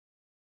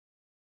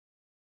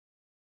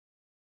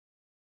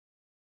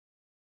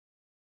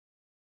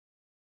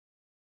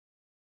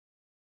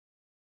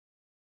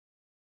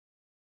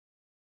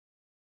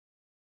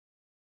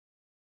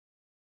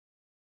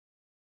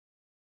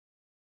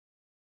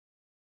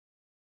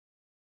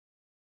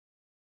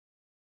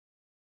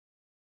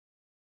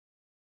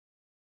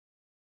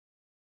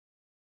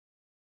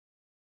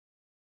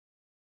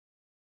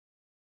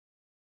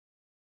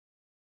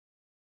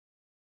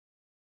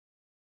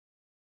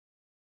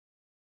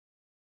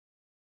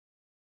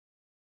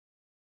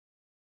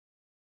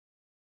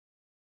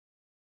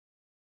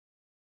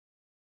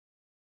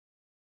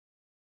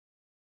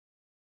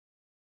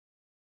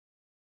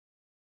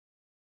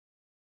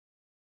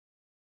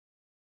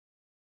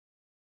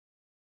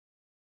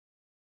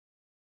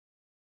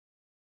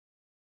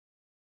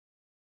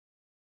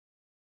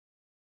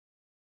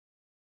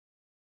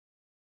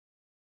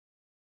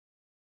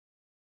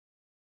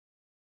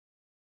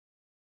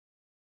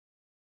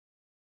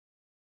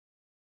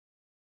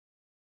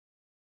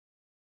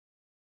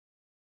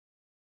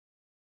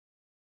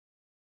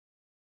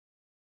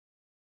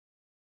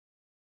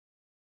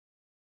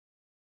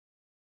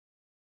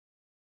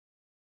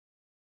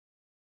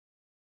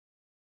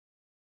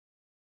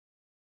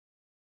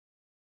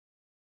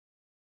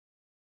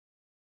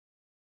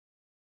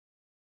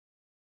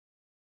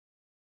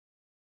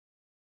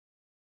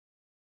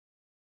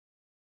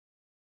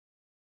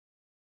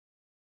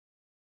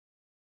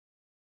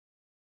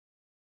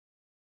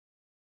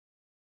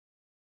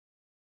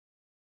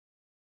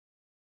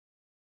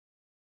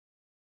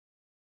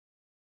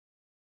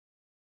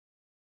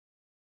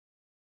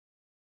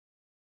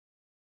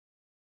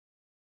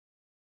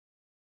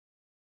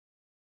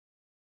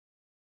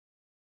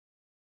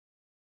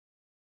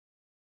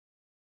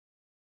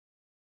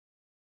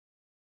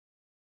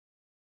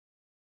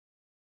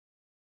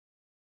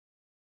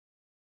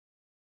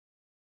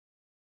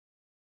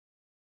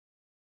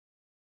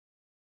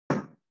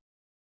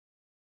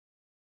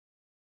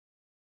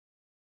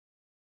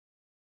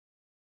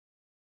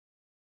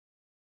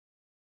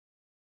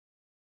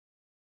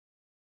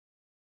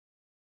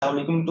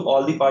Assalamualaikum to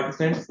all the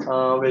participants.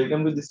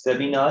 Welcome to this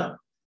webinar.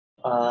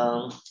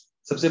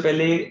 सबसे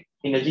पहले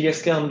energy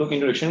desk का हम लोग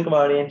इंट्रोडक्शन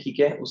करवा रहे हैं, ठीक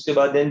है। उसके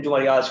बाद देन जो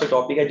हमारी आज का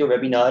टॉपिक है, जो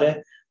वेबिनार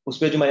है, उस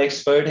पर जो हमारे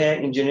एक्सपर्ट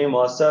हैं इंजीनियर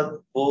मौज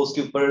साहब, वो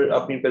उसके ऊपर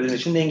अपनी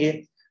प्रेजेंटेशन देंगे।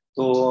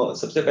 तो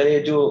सबसे पहले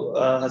जो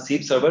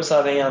हसीब सरवर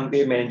साहब हैं यहाँ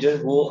पे मैनेजर,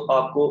 वो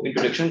आपको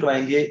इंट्रोडक्शन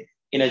करवाएंगे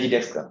एनर्जी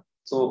डेस्क का।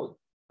 सो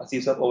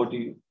हसीब साहब, over to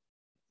you.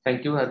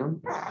 Thank you,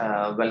 Arun.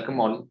 Welcome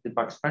all the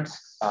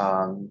participants.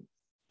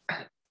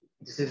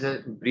 This is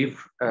a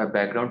brief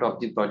background of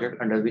the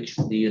project under which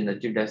the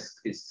Energy Desk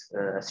is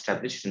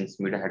established in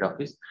SMEDA head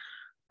office.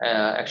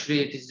 Actually,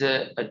 it is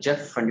a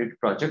JEF-funded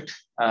project,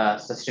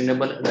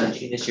 Sustainable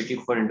Energy Initiative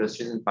for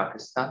Industries in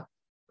Pakistan,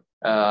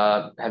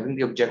 having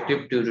the objective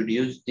to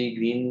reduce the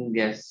green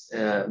gas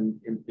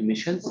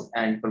emissions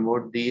and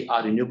promote the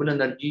renewable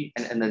energy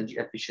and energy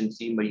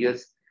efficiency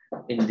measures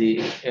in the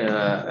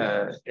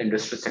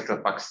industrial sector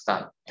of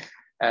Pakistan.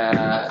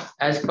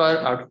 As per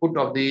output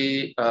of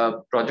the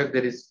project,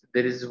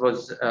 there was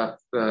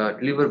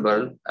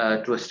deliverable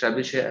to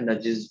establish an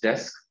energy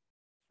desk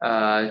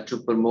to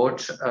promote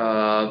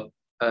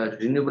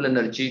renewable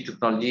energy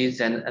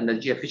technologies and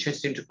energy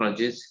efficiency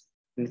technologies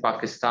in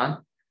Pakistan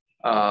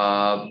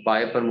by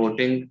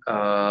promoting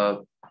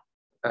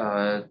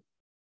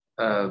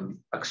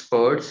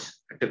experts,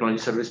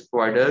 technology service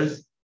providers,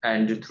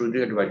 and through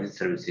the advisory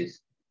services.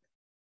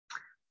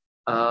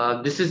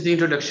 This is the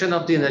introduction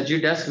of the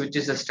Energy Desk, which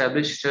is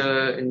established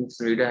in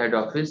SMEDA head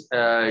office.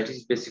 It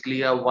is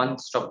basically a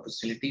one-stop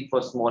facility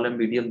for small and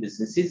medium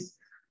businesses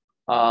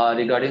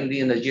regarding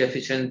the energy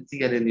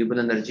efficiency and renewable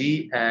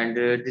energy. And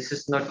this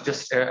is not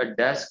just a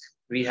desk.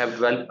 We have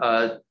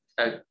a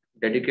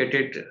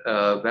dedicated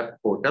web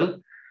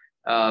portal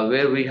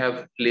where we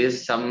have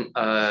placed some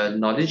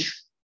knowledge,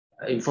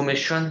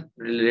 information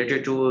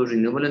related to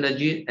renewable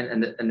energy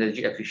and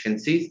energy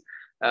efficiencies.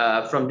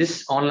 From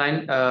this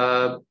online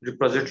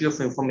repository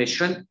of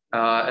information,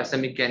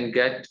 SME can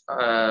get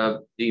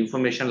the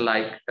information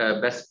like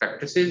best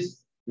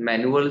practices,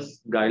 manuals,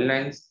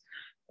 guidelines,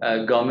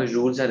 government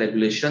rules and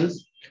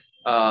regulations,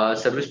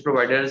 service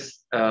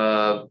providers,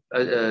 that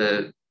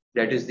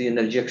is the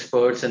energy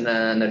experts and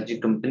energy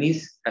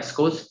companies,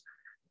 ESCOs,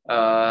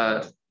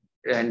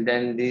 and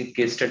then the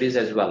case studies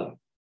as well.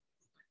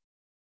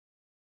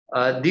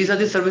 These are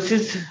the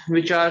services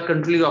which are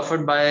currently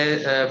offered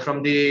by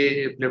from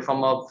the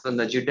platform of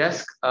Energy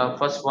Desk.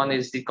 First one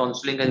is the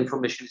counseling and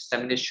information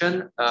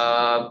dissemination.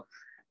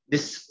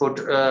 This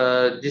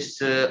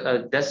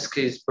desk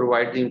is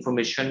provide the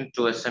information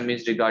to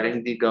SMEs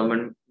regarding the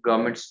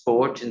government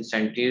support,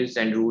 incentives,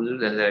 and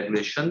rules and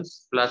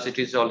regulations. Plus, it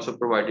is also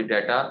provided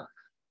data,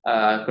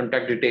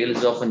 contact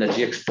details of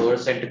energy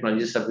experts and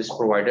technology service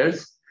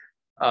providers.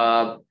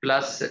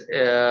 Plus.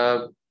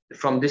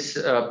 From this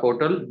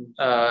portal,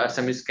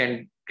 SMEs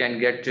can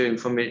get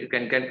information,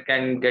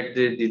 can get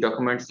the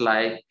documents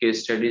like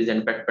case studies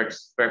and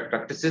best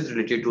practices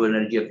related to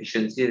energy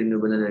efficiency,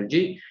 renewable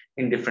energy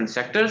in different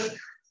sectors.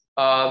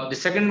 The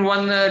second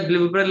one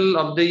deliverable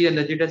of the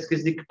Energy Desk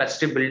is the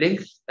capacity building.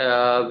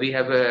 We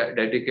have a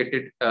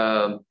dedicated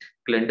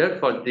calendar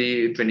for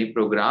the training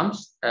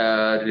programs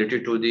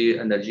related to the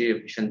energy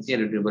efficiency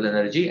and renewable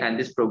energy, and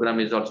this program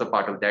is also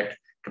part of that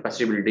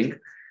capacity building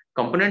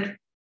component.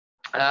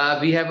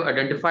 We have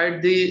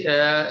identified the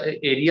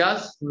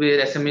areas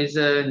where SMEs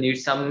need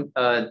some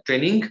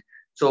training.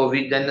 So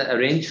we then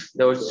arrange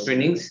those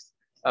trainings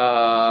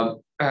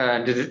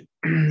related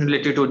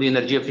to the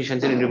energy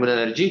efficiency and renewable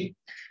energy.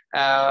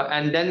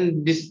 And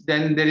then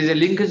there is a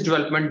linkage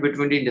development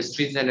between the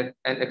industries and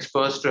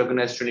experts to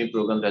organize training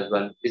programs as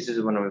well. This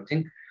is one of the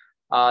things.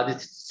 The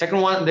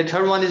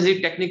third one is the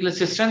technical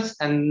assistance,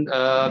 and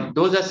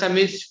those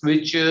SMEs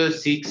which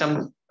seek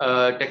some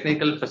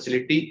technical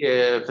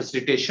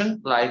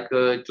facilitation, like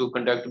to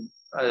conduct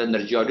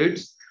energy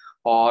audits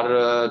or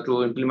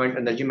to implement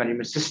energy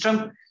management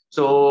system.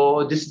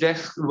 So this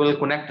desk will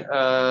connect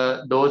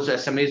those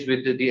SMEs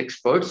with the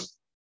experts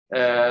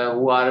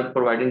who are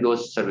providing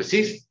those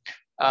services.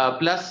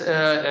 Plus,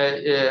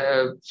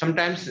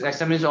 sometimes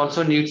SMEs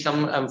also need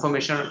some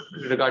information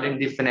regarding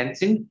the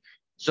financing.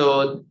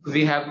 So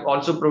we have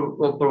also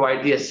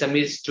provide the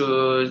SMEs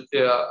to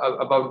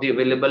about the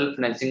available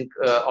financing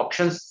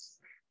options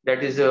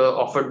that is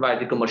offered by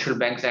the commercial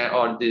banks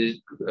or the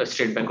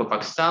State Bank of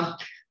Pakistan.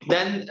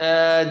 Then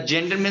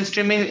gender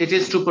mainstreaming, it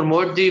is to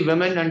promote the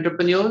women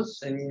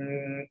entrepreneurs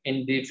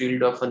in the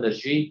field of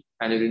energy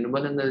and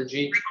renewable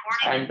energy,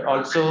 and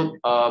also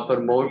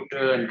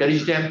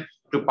encourage them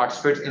to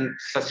participate in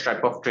such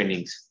type of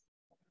trainings.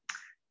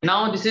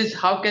 Now, this is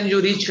how can you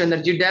reach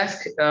Energy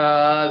Desk.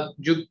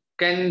 You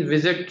can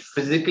visit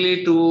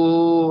physically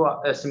to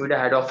SMEDA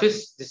head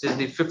office. This is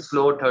the 5th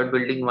floor, 3rd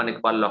building, 1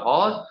 Iqbal,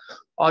 Lahore.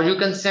 Or you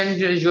can send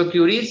your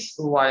queries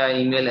via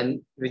email,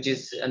 and which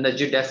is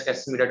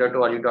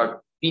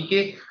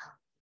energydesk@smeda.org.pk.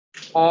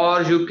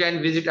 Or you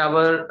can visit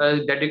our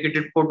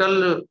dedicated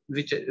portal,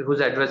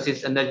 whose address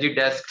is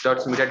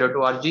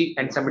energydesk.smeda.org,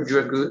 and submit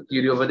your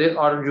query over there.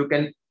 Or you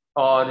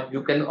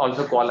can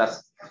also call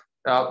us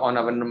on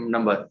our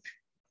number.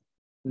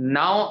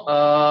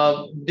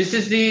 Now, this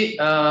is the.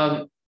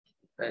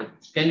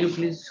 Can you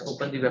please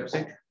open the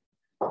website?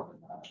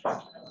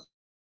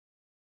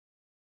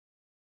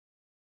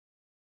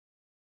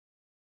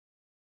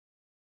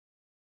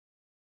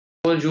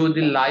 Show you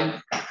the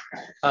live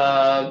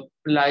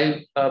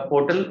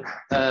portal,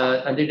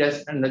 Energy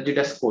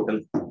Desk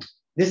portal.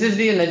 This is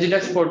the Energy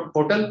Desk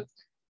portal.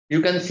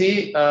 You can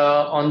see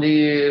on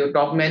the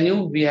top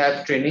menu we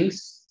have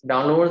trainings,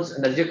 downloads,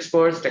 energy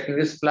experts,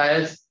 technical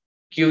suppliers,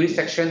 query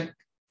section.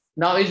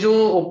 Now, if you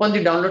open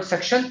the download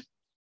section,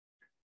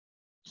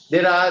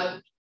 there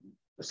are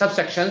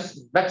subsections: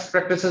 best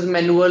practices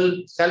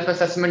manual,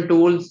 self-assessment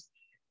tools,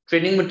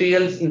 training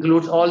materials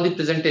includes all the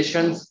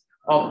presentations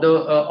of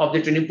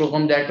the training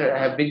program that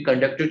have been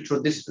conducted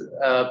through this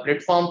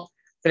platform.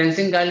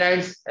 Financing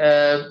guidelines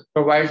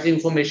provides the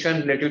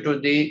information related to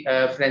the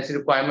financing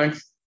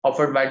requirements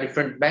offered by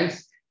different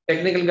banks.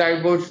 Technical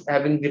guidebooks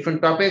having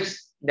different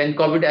topics. Then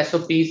COVID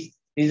SOPs.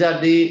 These are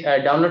the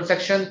download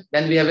section.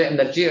 Then we have an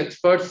energy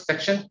experts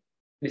section.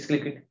 Please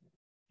click it.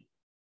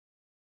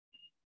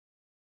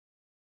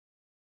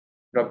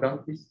 Drop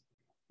down, please.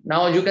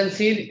 Now you can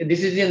see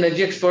this is the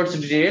energy experts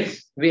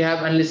details. We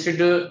have enlisted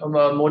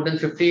more than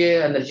 50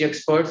 energy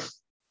experts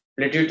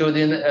related to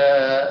the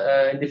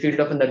in the field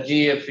of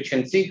energy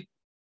efficiency.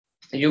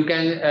 You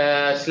can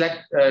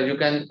select, you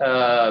can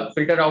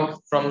filter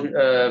out from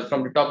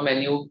the top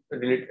menu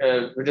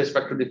with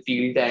respect to the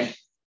field and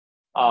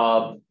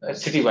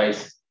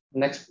city-wise.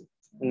 Next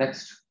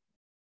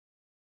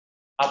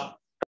up.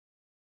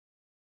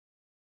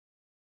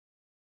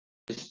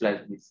 Display,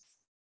 please.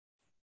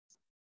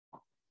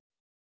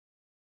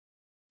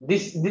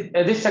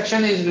 This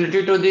section is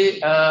related to the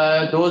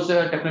those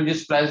technology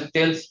supplies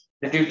details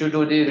related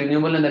to the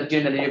renewable energy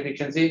and energy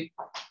efficiency.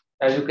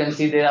 As you can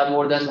see, there are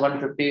more than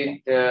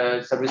 150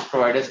 service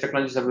providers,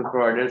 technology service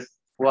providers,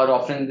 who are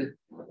offering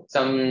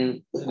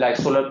some like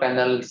solar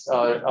panels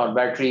or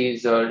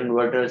batteries or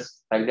inverters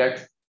like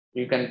that.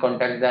 You can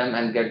contact them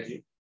and get.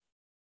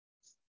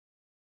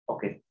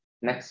 Okay,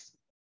 next.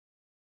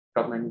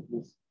 Top menu,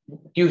 please.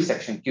 Query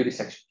section.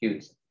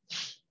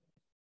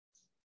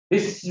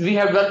 This we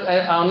have got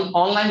an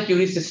online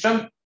query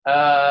system.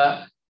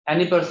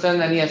 Any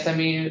person, any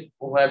SME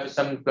who have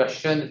some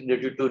question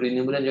related to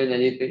renewable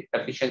energy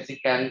efficiency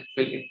can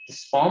fill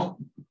this form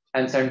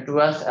and send to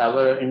us.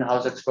 Our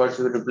in-house experts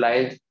will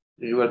reply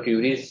to your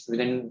queries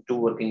within 2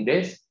 working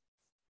days.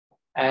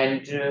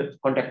 And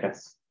contact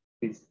us,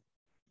 please.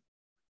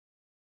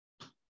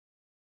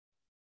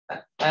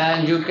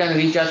 And you can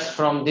reach us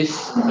from this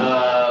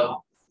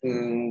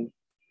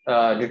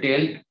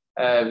detail.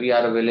 We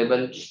are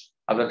available.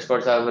 Our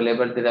experts are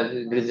available.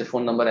 There is a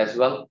phone number as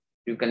well.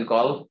 You can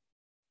call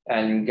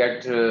and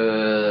get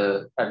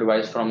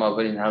advice from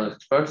our in-house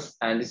experts.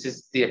 And this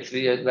is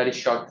actually a very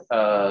short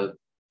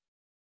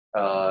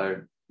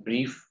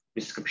brief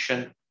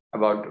description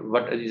about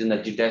what is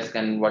Energy Desk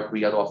and what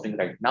we are offering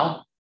right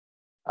now.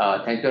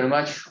 Thank you very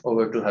much.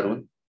 Over to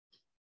Harun.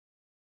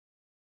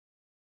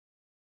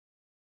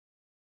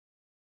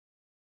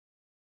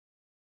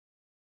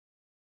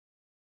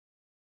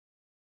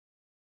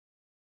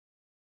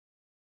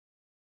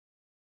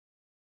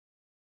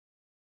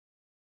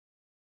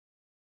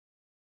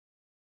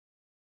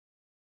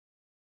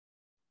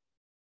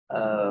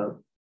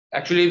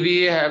 Actually,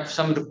 we have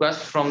some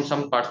requests from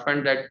some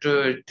participants that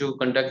to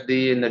conduct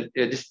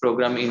this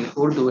program in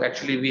Urdu.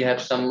 Actually, we have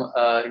some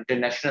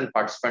international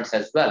participants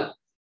as well.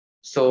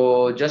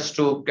 So just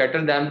to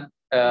cater them,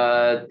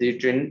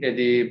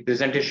 the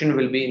presentation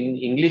will be in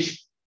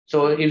English.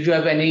 So if you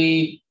have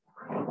any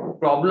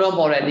problem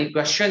or any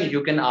question,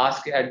 you can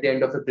ask at the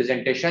end of the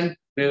presentation.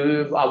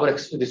 Our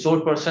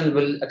resource person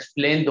will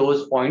explain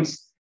those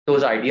points,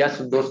 those ideas,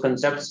 those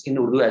concepts in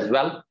Urdu as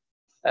well.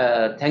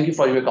 Thank you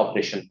for your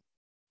cooperation.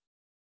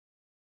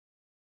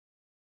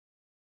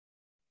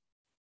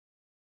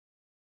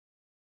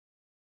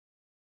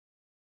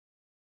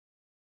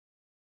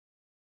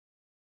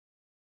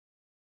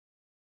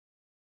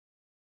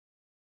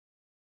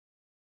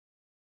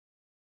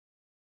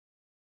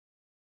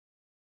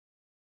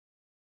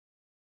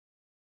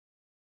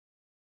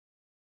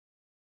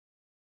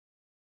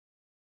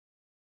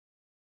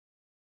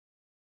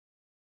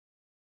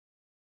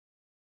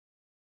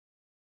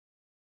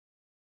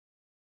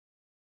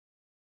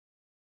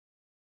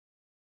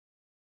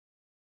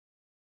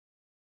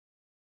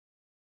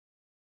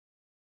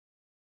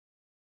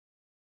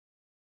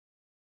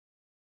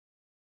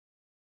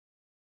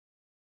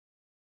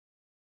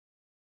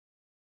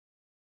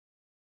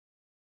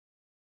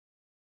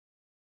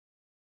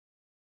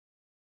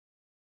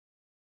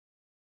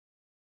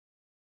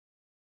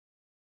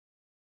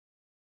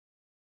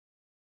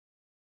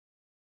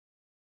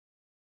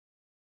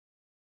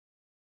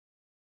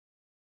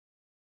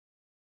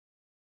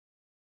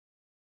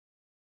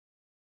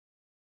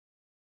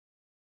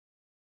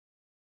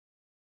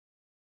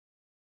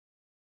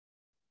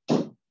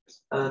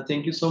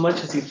 Thank you so much,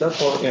 Hasita,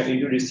 for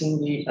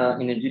introducing the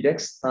Energy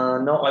Desk.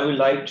 Now I would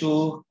like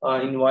to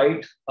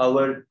invite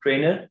our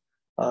trainer,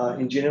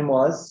 Engineer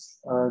Moaz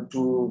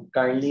to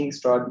kindly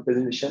start the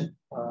presentation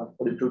for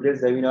the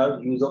today's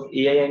webinar, use of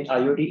AI and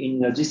IoT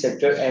in energy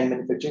sector and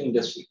manufacturing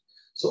industry.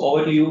 So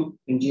over to you,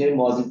 Engineer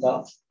Moaz.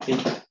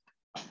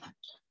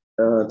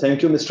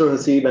 Thank you, Mr.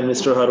 Hasib and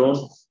Mr.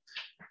 Harun.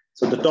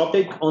 So the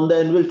topic on the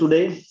anvil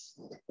today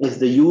is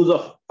the use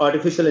of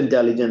artificial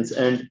intelligence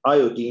and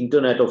IoT,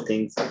 Internet of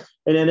Things,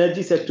 in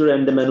energy sector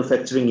and the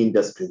manufacturing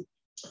industry.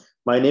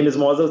 My name is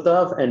Moaz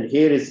Altaf, and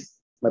here is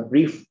my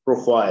brief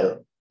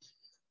profile.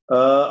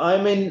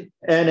 I'm an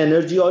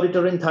energy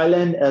auditor in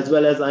Thailand, as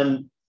well as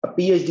I'm a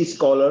PhD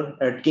scholar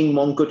at King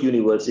Mongkut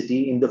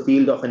University in the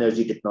field of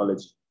energy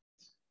technology.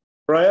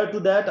 Prior to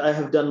that, I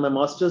have done my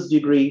master's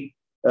degree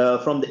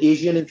from the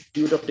Asian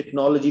Institute of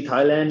Technology,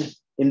 Thailand,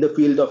 in the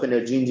field of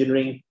energy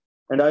engineering.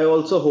 And I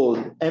also hold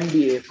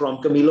MBA from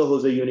Camilo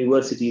Jose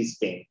University,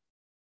 Spain.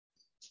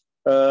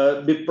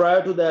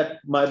 Prior to that,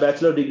 my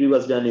bachelor degree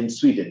was done in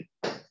Sweden.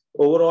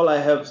 Overall, I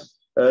have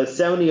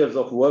 7 years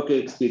of work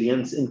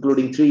experience,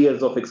 including 3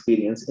 years of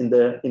experience in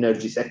the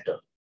energy sector.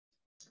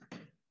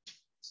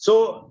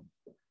 So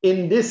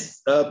in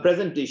this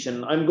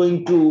presentation, I'm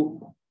going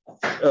to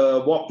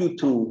walk you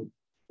through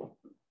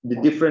the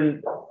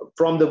different,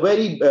 from the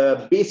very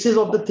basis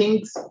of the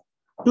things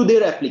to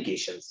their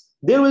applications.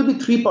 There will be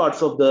 3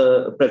 parts of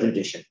the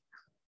presentation.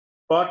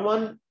 Part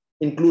 1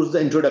 includes the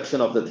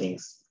introduction of the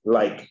things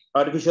like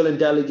artificial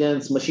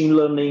intelligence, machine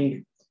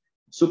learning,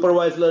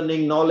 supervised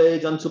learning,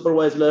 knowledge,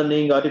 unsupervised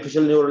learning,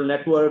 artificial neural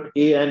network,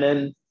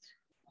 ANN,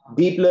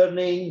 deep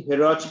learning,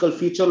 hierarchical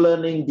feature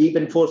learning, deep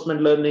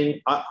enforcement learning,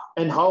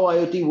 and how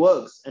IoT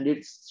works and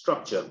its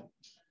structure.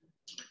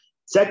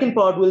 Second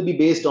part will be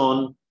based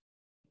on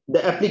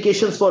the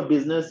applications for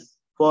business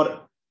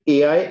for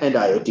AI and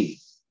IoT.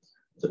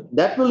 So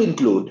that will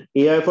include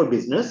AI for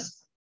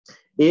business,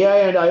 AI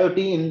and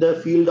IoT in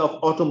the field of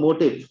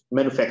automotive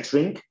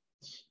manufacturing,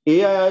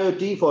 AI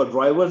IoT for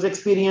driver's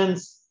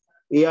experience,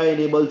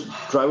 AI-enabled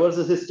driver's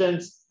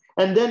assistance,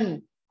 and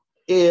then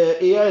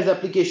AI's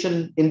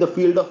application in the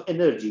field of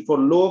energy for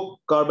low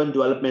carbon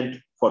development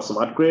for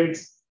smart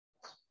grids,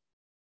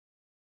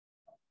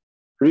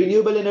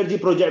 renewable energy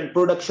project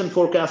production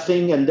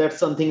forecasting, and that's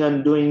something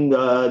I'm doing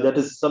that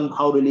is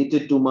somehow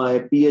related to my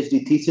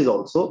PhD thesis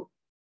also.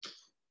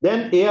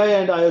 Then AI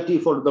and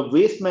IoT for the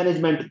waste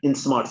management in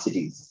smart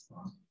cities,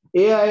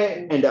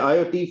 AI and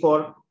IoT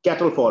for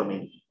cattle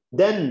farming.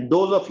 Then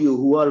those of you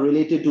who are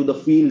related to the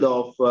field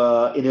of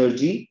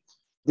energy,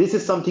 this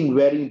is something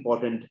very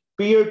important,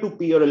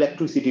 peer-to-peer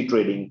electricity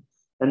trading.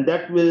 And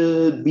that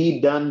will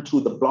be done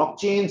through the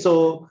blockchain.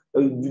 So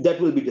that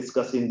will be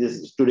discussed in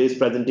today's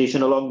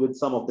presentation along with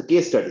some of the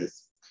case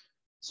studies.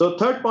 So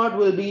third part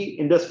will be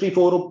Industry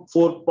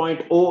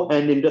 4.0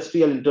 and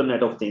Industrial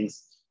Internet of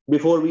Things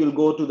before we will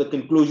go to the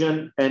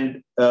conclusion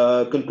and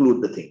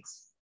conclude the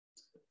things.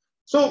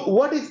 So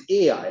what is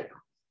AI?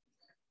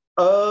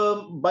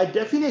 By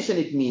definition,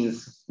 it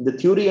means the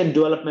theory and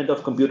development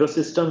of computer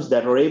systems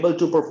that are able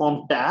to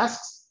perform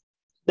tasks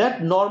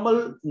that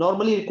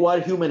normally require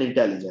human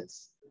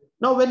intelligence.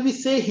 Now, when we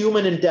say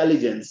human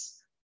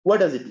intelligence, what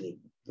does it mean?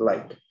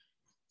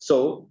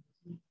 So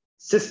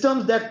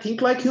systems that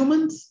think like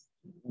humans,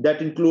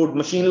 that include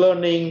machine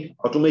learning,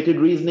 automated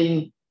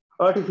reasoning,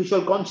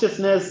 artificial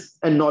consciousness,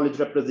 and knowledge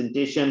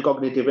representation,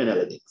 cognitive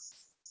analytics.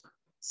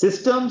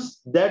 Systems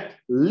that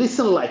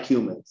listen like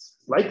humans,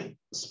 like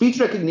speech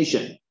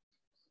recognition,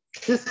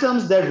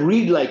 systems that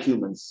read like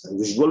humans,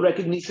 visual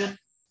recognition,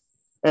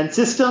 and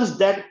systems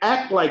that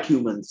act like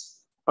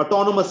humans,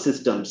 autonomous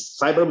systems,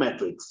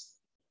 cybermetrics.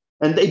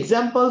 And the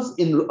examples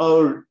in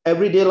our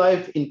everyday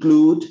life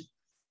include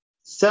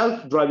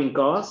self-driving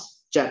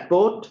cars,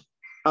 chatbot,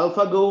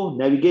 AlphaGo,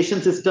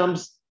 navigation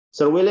systems,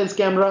 surveillance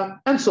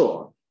camera, and so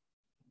on.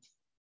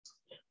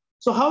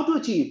 So how to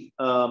achieve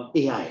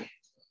AI?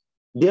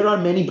 There are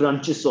many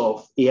branches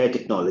of AI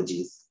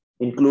technologies,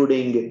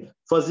 including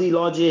fuzzy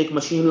logic,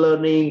 machine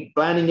learning,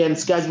 planning and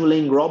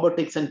scheduling,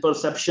 robotics and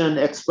perception,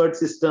 expert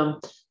system,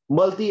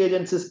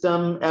 multi-agent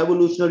system,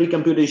 evolutionary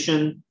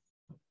computation.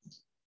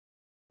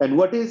 And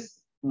what is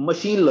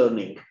machine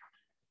learning?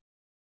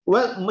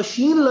 Well,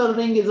 machine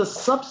learning is a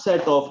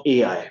subset of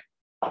AI.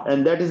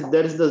 And that is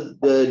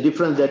the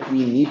difference that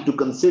we need to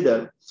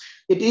consider.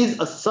 It is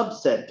a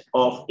subset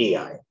of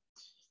AI.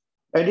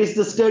 And it's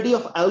the study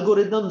of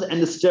algorithms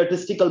and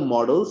statistical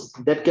models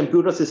that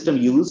computer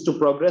systems use to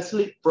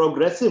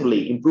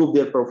progressively improve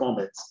their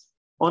performance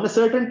on a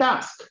certain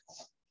task.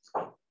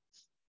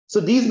 So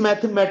these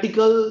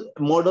mathematical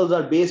models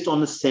are based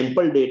on a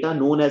sample data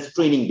known as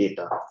training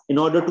data in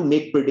order to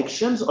make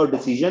predictions or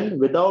decisions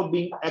without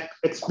being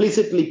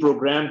explicitly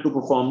programmed to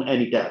perform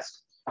any task.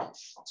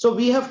 So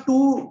we have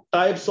 2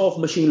 types of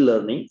machine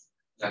learning.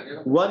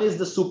 One is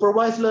the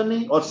supervised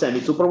learning or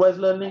semi-supervised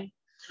learning.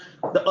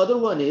 The other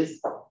one is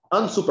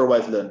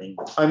unsupervised learning.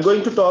 I'm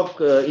going to talk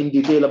in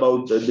detail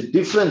about the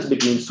difference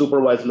between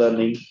supervised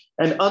learning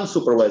and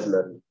unsupervised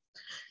learning.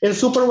 In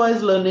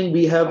supervised learning,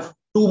 we have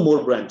 2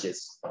 more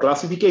branches,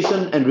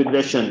 classification and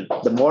regression.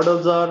 The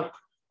models are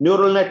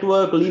neural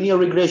network, linear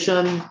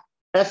regression,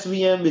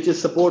 SVM, which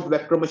is support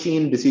vector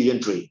machine decision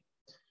tree.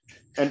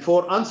 And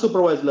for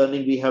unsupervised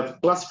learning, we have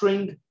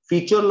clustering,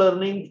 feature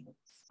learning,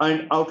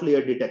 and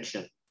outlier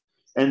detection.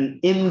 And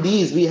in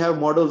these, we have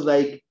models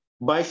like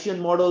Bayesian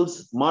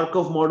models,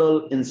 Markov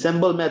model,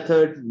 ensemble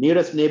method,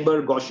 nearest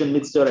neighbor, Gaussian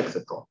mixture,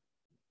 etc.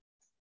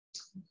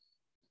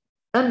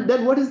 And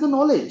then what is the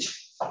knowledge?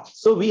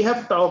 So we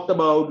have talked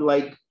about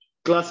like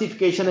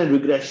classification and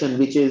regression,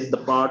 which is the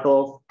part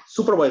of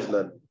supervised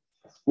learning.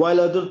 While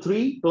other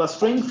three,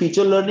 clustering,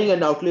 feature learning,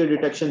 and outlier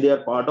detection, they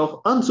are part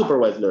of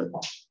unsupervised learning.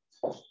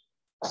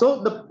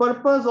 So the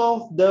purpose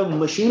of the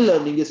machine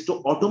learning is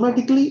to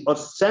automatically or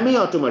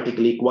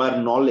semi-automatically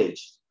acquire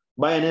knowledge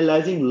by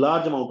analyzing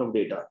large amount of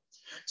data.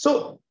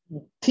 So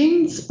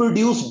things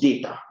produce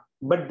data,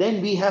 but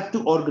then we have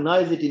to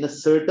organize it in a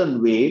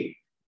certain way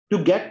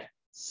to get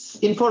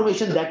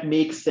information that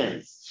makes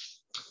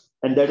sense.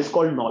 And that is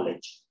called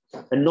knowledge.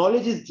 And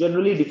knowledge is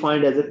generally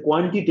defined as a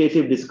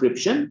quantitative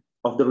description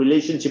of the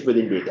relationship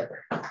within data.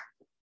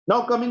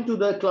 Now coming to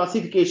the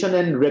classification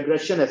and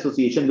regression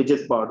association, which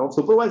is part of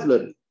supervised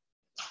learning.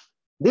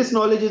 This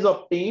knowledge is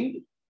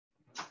obtained,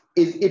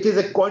 it is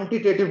a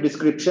quantitative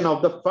description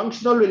of the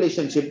functional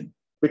relationship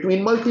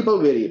between multiple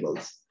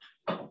variables.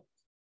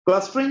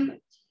 Clustering,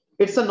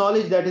 it's a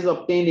knowledge that is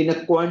obtained in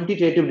a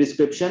quantitative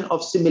description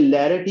of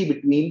similarity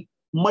between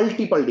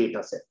multiple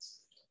data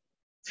sets.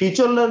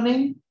 Feature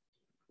learning,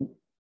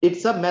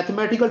 it's a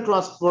mathematical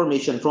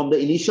transformation from the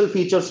initial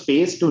feature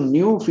space to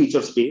new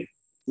feature space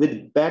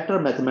with better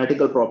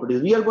mathematical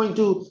properties. We are going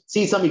to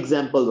see some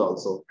examples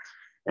also.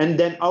 And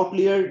then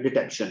outlier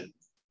detection.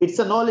 It's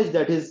a knowledge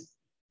that is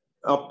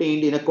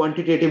obtained in a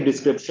quantitative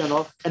description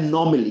of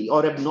anomaly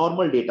or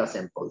abnormal data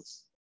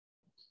samples.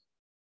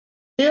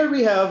 Here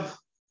we have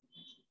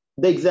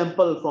the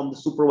example from the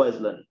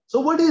supervised learning. So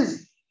what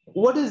is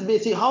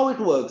basically how it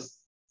works?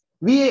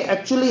 We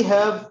actually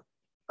have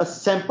a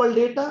sample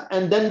data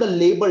and then the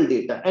label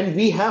data, and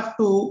we have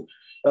to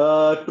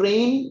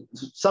train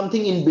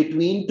something in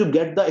between to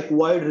get the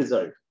acquired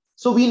result.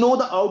 So we know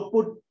the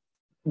output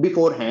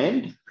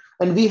beforehand,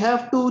 and we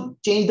have to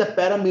change the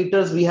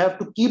parameters. We have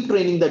to keep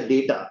training the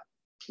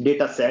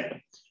data set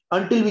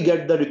until we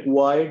get the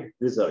required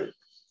result.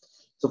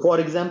 So for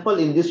example,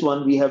 in this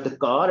one, we have the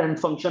car and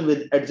function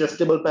with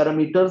adjustable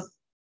parameters,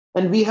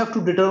 and we have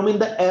to determine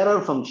the error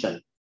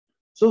function.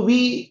 So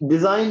we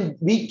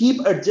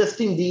keep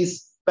adjusting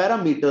these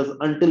parameters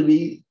until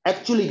we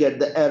actually get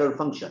the error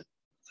function.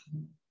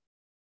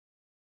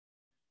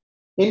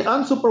 In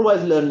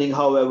unsupervised learning,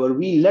 however,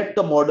 we let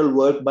the model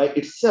work by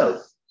itself.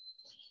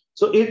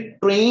 So it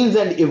trains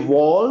and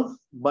evolves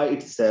by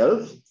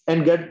itself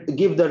and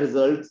give the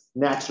results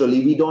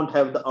naturally. We don't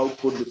have the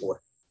output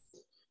before.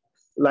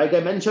 Like I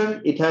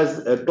mentioned, it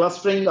has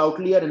clustering,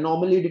 outlier,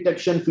 anomaly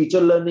detection,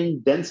 feature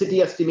learning,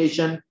 density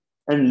estimation,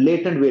 and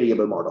latent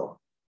variable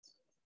model.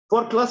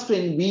 For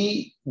clustering,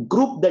 we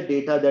group the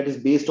data that is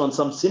based on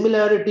some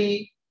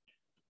similarity.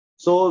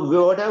 So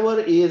whatever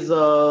is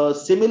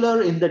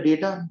similar in the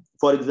data,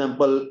 for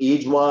example,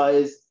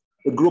 age-wise,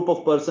 a group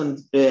of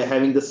persons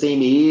having the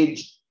same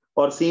age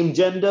or same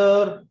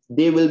gender,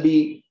 they will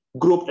be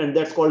grouped, and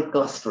that's called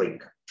clustering.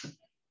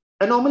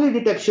 Anomaly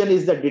detection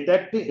is the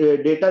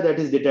data that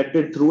is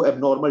detected through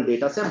abnormal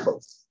data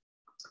samples.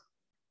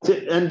 So,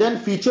 and then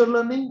feature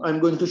learning, I'm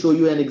going to show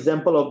you an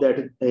example of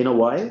that in a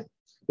while.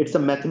 It's a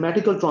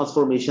mathematical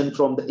transformation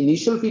from the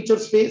initial feature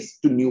space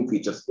to new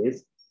feature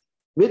space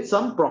with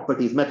some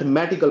properties,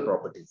 mathematical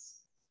properties.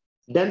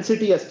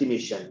 Density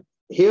estimation.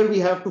 Here we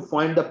have to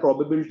find the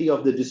probability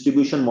of the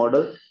distribution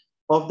model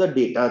of the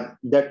data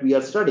that we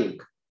are studying.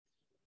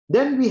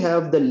 Then we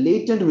have the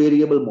latent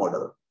variable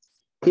model.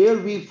 Here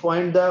we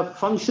find the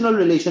functional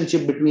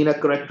relationship between a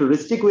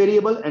characteristic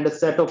variable and a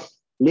set of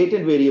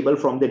latent variable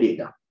from the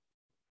data.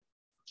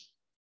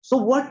 So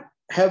what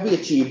have we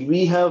achieved?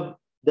 We have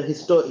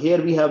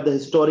here we have the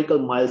historical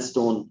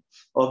milestone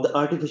of the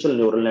artificial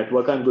neural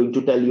network. I'm going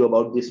to tell you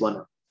about this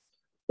one.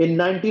 In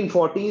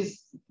 1940s,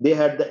 they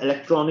had the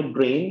electronic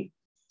brain,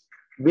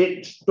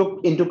 which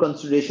took into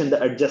consideration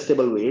the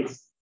adjustable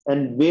weights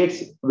and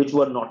weights which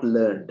were not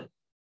learned.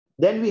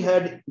 Then we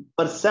had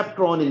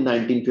perceptron in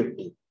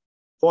 1950,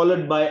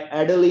 followed by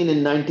Adeline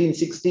in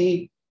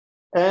 1960,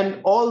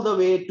 and all the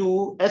way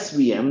to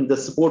SVM, the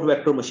support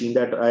vector machine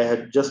that I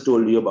had just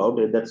told you about.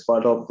 That's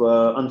part of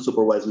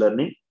unsupervised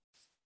learning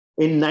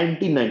in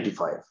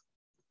 1995.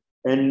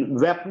 And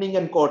Wapning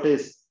and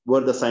Cortes were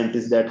the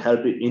scientists that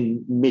helped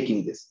in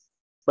making this.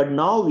 But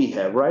now we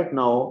have, right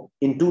now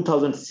in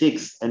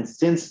 2006, and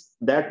since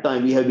that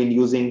time, we have been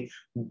using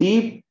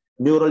deep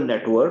neural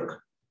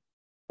network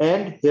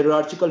and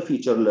hierarchical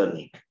feature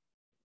learning.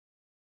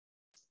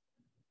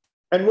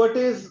 And what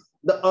is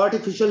the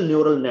artificial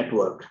neural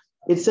network?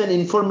 It's an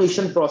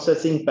information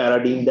processing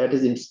paradigm that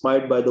is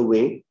inspired by the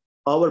way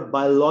our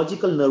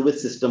biological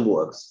nervous system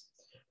works.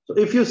 So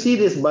if you see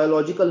this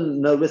biological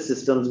nervous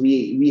systems,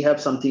 we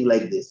have something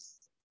like this.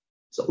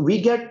 So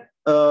we get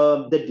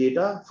the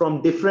data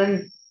from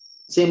different,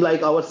 same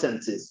like our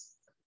senses,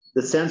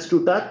 the sense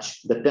to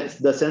touch,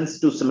 the sense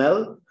to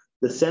smell,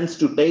 the sense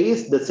to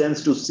taste, the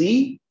sense to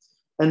see,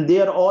 and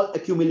they are all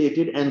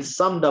accumulated and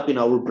summed up in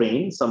our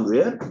brain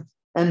somewhere.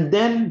 And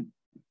then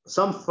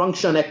some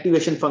function,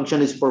 activation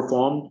function is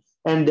performed,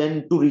 and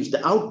then to reach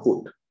the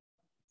output.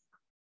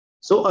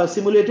 So a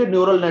simulated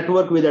neural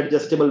network with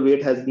adjustable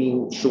weight has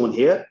been shown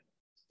here.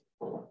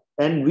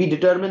 And we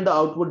determine the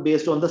output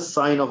based on the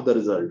sign of the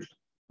result,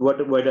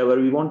 whatever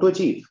we want to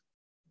achieve.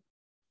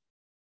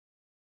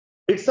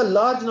 It's a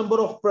large number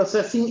of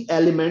processing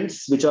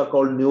elements which are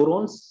called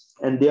neurons,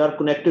 and they are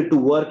connected to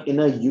work in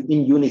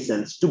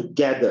unison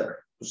together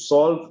to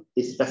solve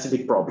a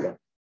specific problem.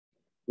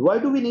 Why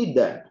do we need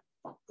that?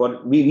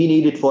 We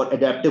need it for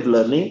adaptive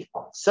learning,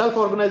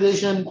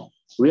 self-organization,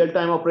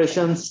 real-time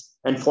operations,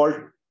 and fault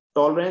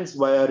tolerance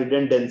via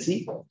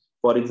redundancy.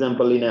 For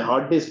example, in a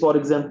hard disk, for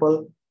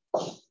example.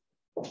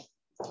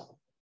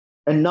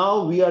 And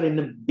now we are in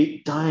a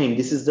big time.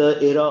 This is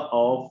the era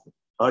of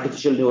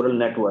artificial neural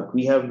network.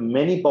 We have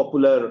many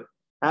popular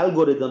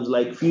algorithms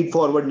like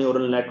feed-forward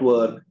neural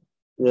network,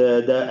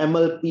 the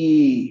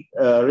MLP,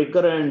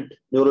 recurrent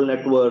neural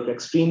network,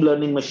 extreme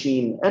learning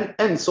machine,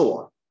 and so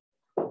on.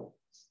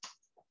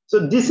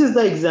 So this is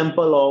the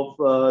example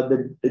of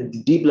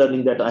the deep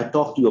learning that I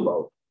talked to you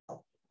about.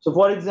 So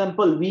for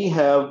example, we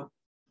have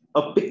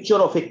a picture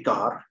of a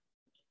car,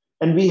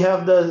 and we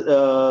have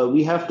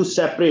to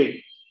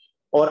separate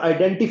or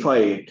identify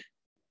it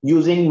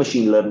using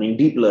machine learning,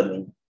 deep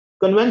learning.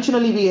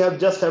 Conventionally, we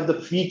just have the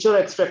feature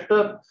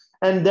extractor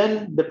and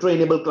then the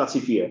trainable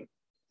classifier.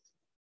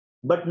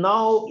 But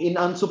now in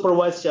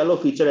unsupervised shallow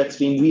feature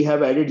extreme, we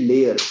have added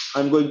layers.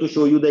 I'm going to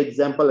show you the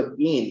example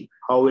again,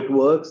 how it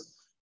works,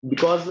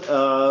 because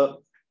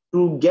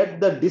to get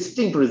the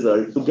distinct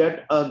result, to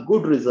get a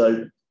good result,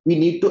 we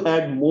need to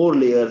add more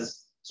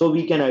layers so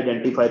we can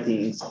identify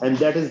things. And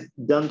that is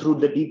done through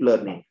the deep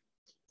learning.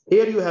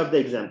 Here you have the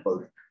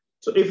example.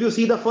 So if you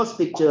see the first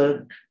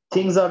picture,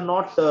 things are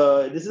not,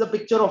 this is a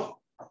picture of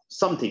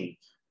something,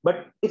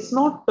 but it's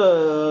not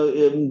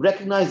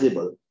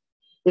recognizable.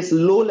 It's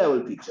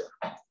low-level feature.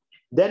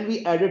 Then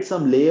we added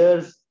some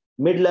layers,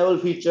 mid-level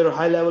feature,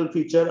 high-level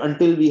feature,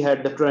 until we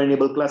had the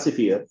trainable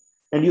classifier.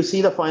 And you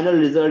see the final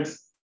results,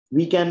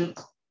 we can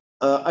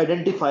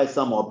identify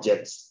some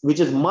objects, which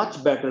is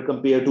much better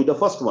compared to the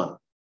first one.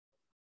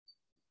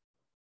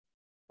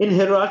 In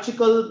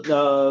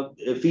hierarchical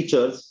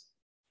features,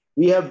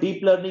 we have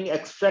deep learning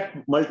extract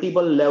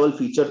multiple level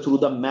feature through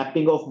the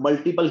mapping of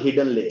multiple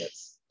hidden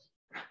layers.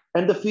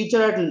 And the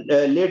feature at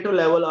later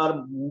level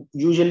are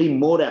usually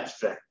more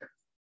abstract.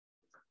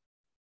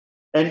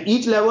 And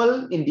each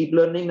level in deep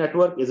learning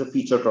network is a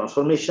feature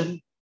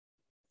transformation.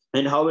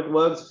 And how it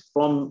works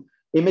from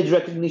image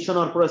recognition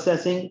or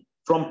processing,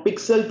 from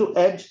pixel to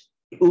edge,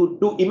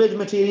 to image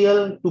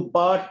material, to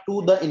part,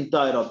 to the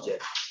entire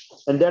object.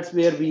 And that's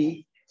where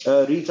we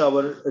reach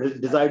our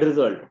desired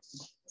result.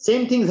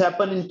 Same things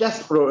happen in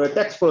text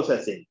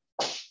processing.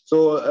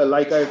 So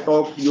like I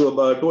told you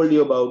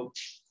about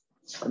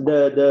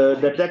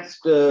the text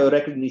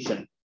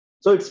recognition.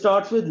 So it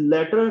starts with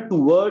letter to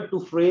word to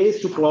phrase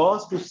to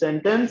clause to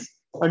sentence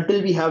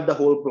until we have the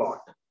whole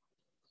plot.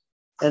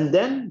 And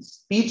then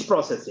speech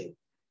processing.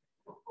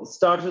 It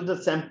starts with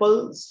the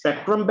sample,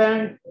 spectrum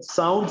band,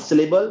 sound,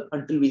 syllable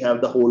until we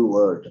have the whole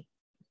word.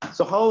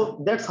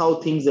 So that's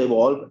how things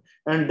evolve,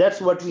 and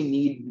that's what we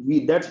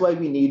need. That's why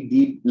we need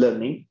deep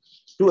learning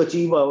to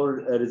achieve our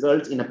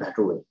results in a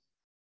better way.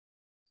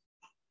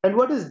 And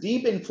what is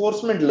deep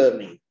enforcement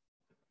learning?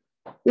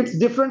 It's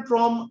different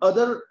from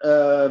other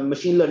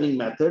machine learning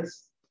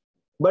methods,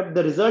 but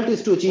the result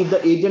is to achieve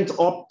the agent's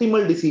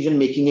optimal decision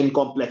making in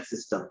complex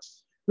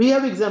systems. We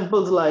have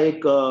examples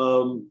like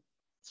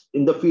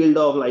in the field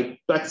of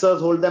like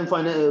Texas Hold'em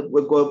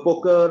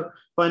poker,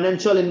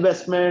 financial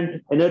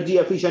investment, energy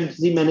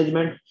efficiency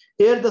management.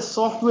 Here, the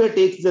software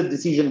takes the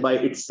decision by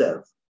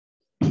itself,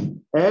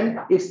 and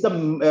it's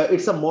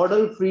a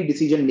model-free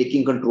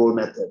decision-making control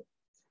method.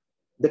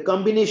 The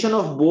combination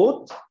of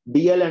both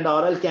DL and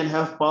RL can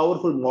have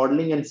powerful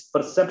modeling and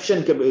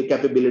perception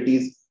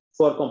capabilities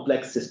for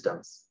complex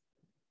systems.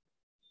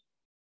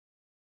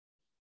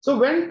 So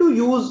when to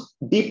use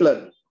deep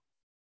learning?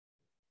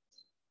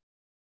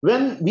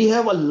 When we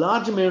have a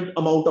large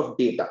amount of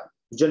data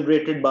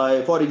generated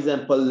by, for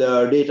example,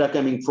 data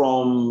coming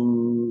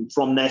from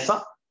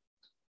NASA.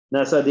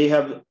 NASA, they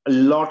have a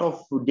lot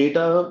of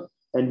data,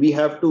 and we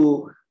have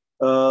to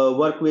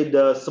work with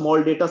the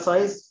small data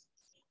size.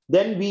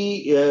 Then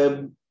we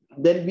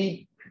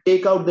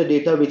take out the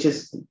data which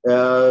is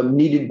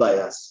needed by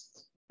us.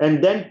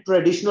 And then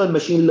traditional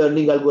machine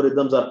learning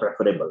algorithms are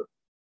preferable.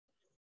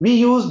 We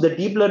use the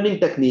deep learning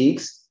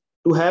techniques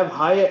to have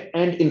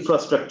high-end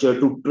infrastructure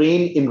to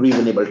train in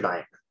reasonable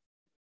time.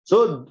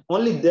 So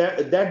only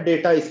that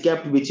data is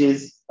kept which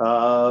is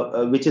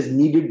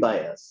needed by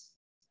us.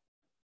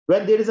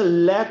 When there is a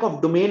lack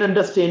of domain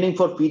understanding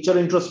for feature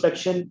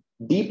introspection,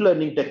 deep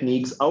learning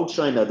techniques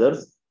outshine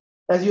others,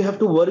 as you have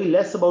to worry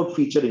less about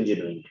feature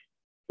engineering.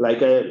 Like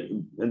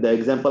the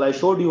example I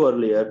showed you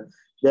earlier,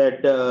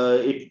 that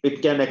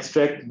it can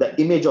extract the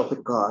image of a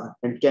car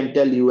and can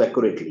tell you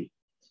accurately.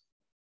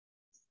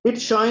 It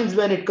shines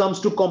when it comes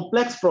to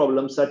complex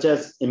problems such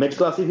as image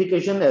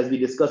classification, as we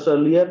discussed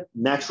earlier,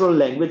 natural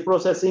language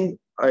processing,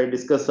 I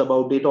discussed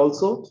about it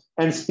also,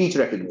 and speech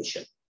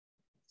recognition.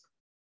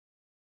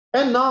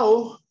 And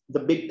now the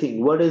big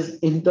thing, what is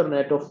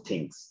Internet of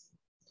Things?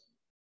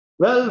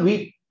 Well,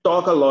 we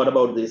talk a lot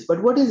about this,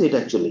 but what is it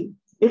actually?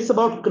 It's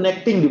about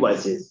connecting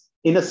devices.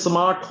 In a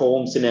smart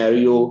home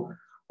scenario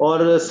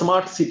or a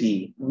smart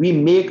city, we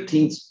make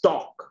things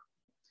talk.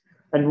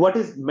 And what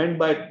is meant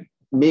by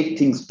make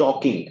things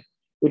talking?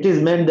 It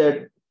is meant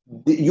that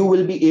you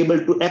will be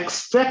able to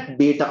extract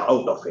data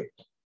out of it.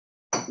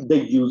 The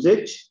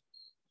usage,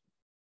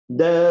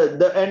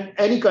 and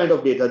any kind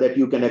of data that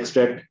you can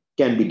extract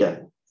can be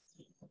done.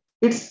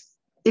 It's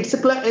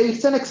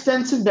an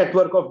extensive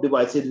network of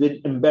devices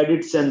with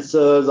embedded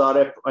sensors,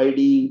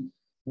 RFID,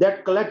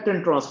 that collect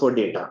and transfer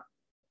data.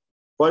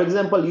 For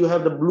example, you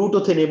have the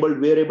Bluetooth-enabled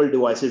wearable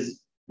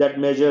devices that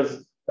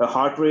measures a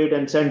heart rate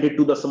and send it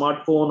to the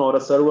smartphone or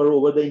a server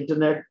over the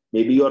internet,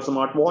 maybe your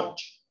smartwatch.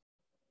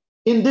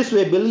 In this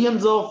way,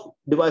 billions of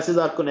devices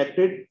are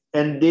connected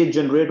and they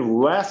generate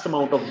vast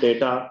amount of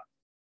data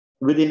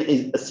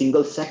within a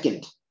single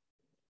second.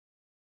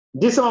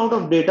 This amount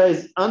of data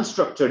is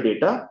unstructured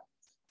data,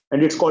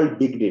 and it's called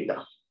big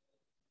data.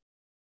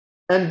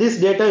 And this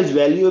data is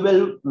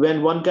valuable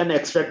when one can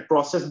extract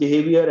process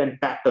behavior and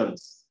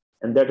patterns.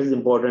 And that is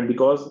important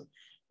because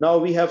now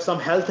we have some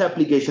health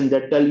applications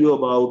that tell you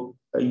about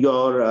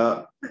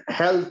your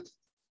health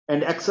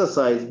and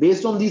exercise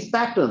based on these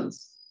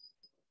patterns.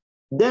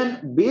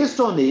 Then based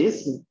on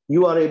this,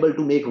 you are able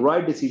to make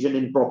right decision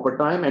in proper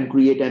time and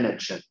create an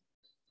action.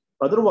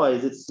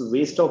 Otherwise, it's a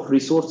waste of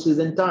resources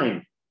and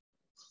time.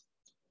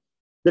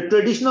 The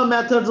traditional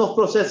methods of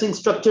processing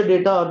structured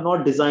data are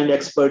not designed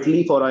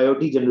expertly for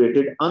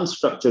IoT-generated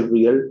unstructured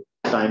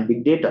real-time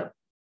big data.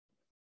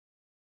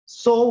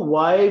 So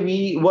what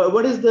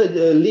is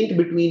the link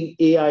between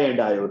AI and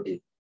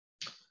IoT?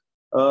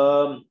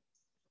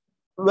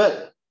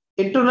 Well,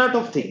 Internet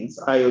of Things,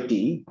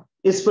 IoT,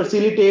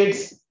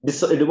 facilitates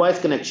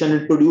device connection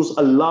and produce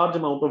a large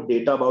amount of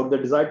data about the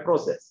desired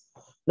process.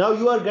 Now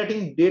you are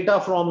getting data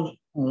from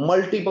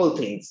multiple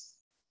things,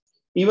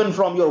 even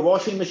from your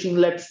washing machine,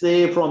 let's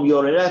say, from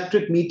your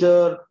electric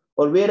meter,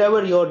 or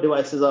wherever your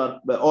devices are,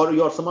 or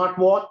your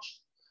smartwatch.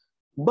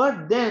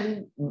 But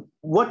then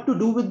what to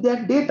do with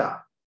that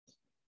data?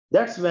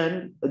 That's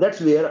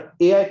where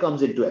AI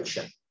comes into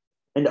action.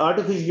 And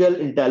artificial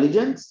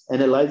intelligence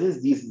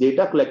analyzes these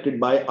data collected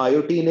by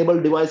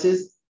IoT-enabled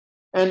devices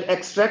and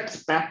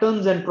extracts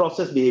patterns and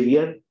process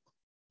behavior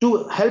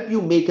to help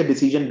you make a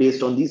decision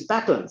based on these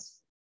patterns.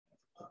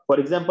 For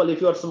example, if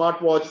your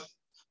smartwatch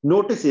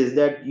notices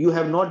that you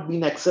have not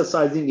been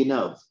exercising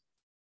enough,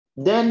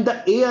 then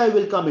the AI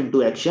will come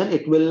into action.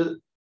 It will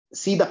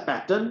see the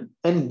pattern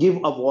and give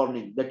a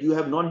warning that you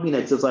have not been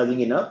exercising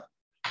enough.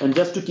 And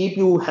just to keep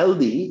you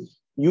healthy,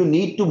 you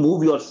need to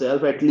move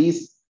yourself at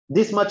least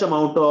this much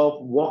amount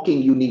of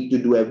walking you need to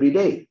do every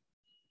day.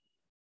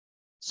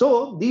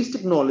 So these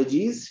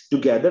technologies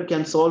together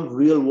can solve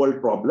real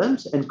world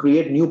problems and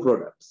create new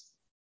products.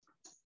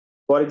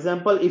 For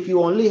example, if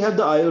you only have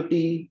the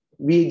IoT,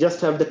 we just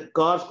have the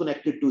cars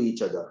connected to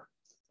each other.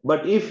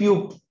 But if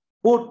you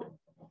put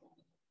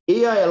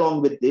AI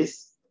along with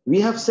this,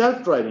 we have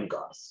self-driving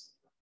cars.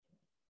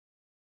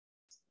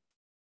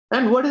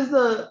 And what is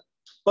the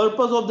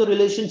purpose of the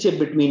relationship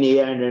between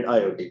AI and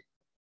IoT?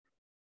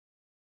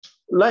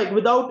 Like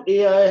without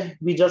AI,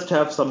 we just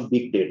have some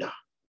big data.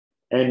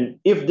 And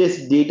if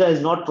this data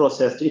is not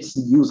processed, it's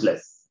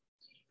useless.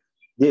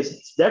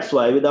 That's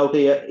why without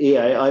AI,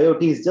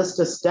 IoT is just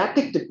a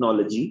static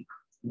technology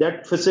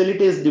that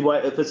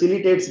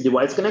facilitates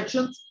device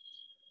connections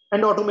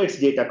and automates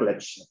data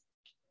collection.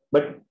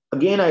 But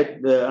again,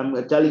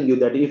 I'm telling you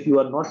that if you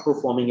are not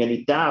performing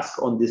any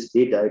task on this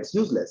data, it's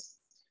useless.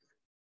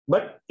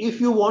 But if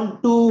you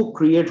want to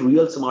create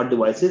real smart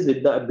devices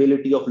with the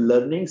ability of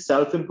learning,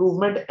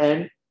 self-improvement,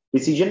 and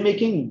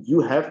decision-making,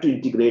 you have to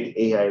integrate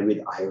AI with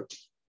IoT.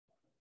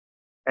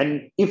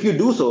 And if you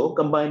do so,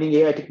 combining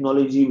AI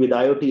technology with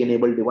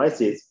IoT-enabled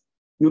devices,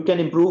 you can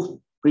improve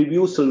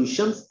preview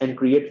solutions and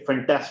create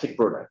fantastic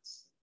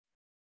products.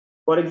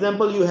 For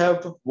example, you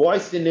have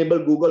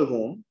voice-enabled Google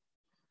Home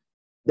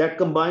that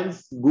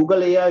combines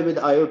Google AI with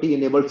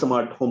IoT-enabled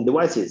smart home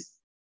devices.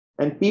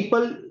 And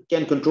people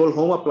can control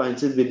home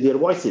appliances with their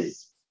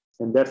voices.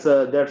 And that's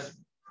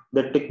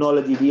the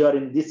technology. We are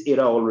in this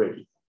era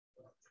already.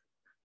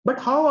 But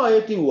how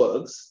IoT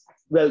works?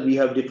 Well, we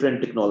have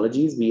different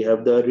technologies. We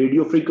have the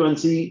radio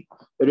frequency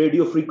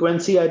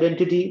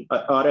identity,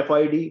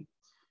 RFID,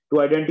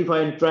 to identify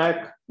and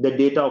track the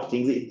data of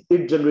things.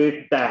 It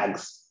generates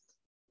tags.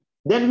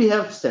 Then we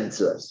have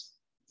sensors.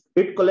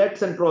 It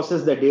collects and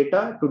processes the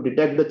data to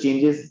detect the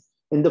changes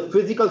in the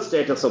physical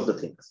status of the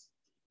things.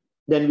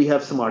 Then we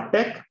have smart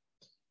tech.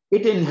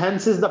 It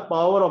enhances the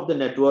power of the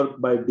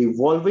network by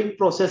devolving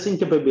processing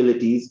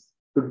capabilities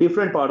to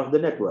different parts of the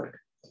network.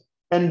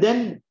 And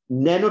then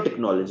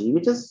nanotechnology,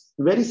 which is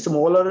very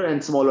smaller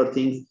and smaller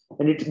things,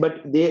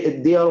 but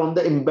they are on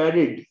the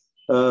embedded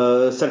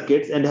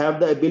circuits and have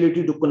the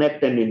ability to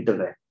connect and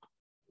interact.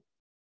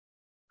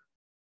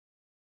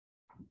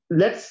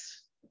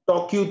 Let's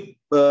walk you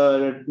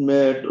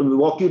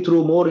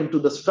through more into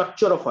the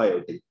structure of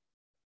IoT.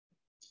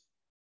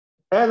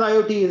 As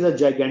IoT is a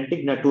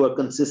gigantic network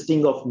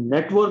consisting of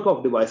network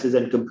of devices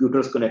and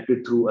computers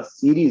connected through a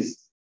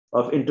series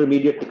of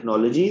intermediate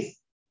technologies,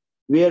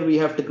 where we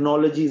have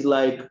technologies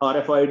like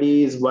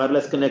RFIDs,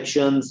 wireless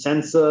connections,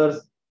 sensors,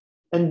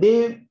 and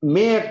they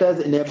may act as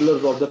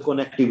enablers of the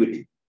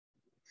connectivity.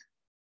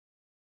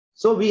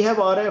 So we have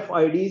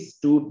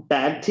RFIDs to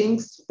tag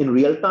things in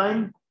real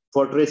time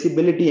for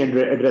traceability and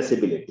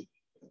addressability.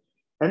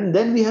 And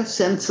then we have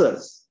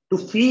sensors to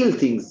feel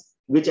things,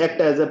 which act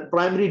as a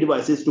primary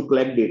devices to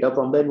collect data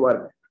from the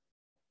environment.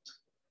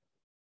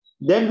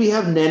 Then we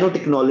have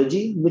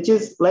nanotechnology, which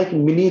is like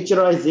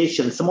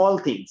miniaturization, small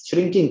things,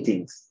 shrinking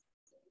things.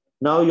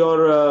 Now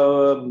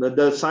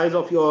the size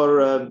of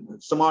your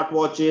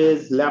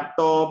smartwatches,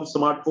 laptops,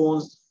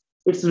 smartphones,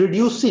 it's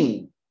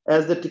reducing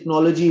as the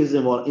technology is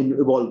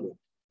evolving.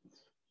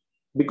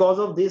 Because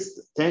of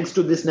this, thanks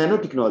to this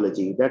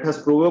nanotechnology that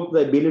has provoked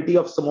the ability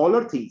of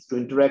smaller things to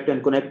interact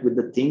and connect with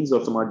the things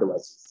or smart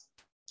devices.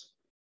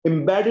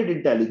 Embedded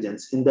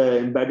intelligence in the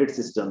embedded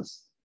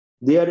systems,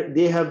 they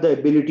have the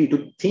ability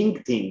to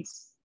think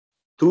things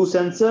through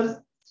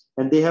sensors,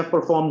 and they have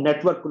performed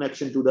network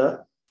connection to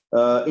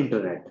the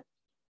internet.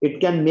 It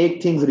can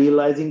make things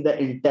realizing the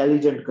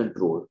intelligent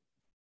control.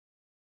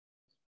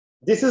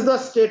 This is the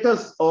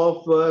status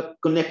of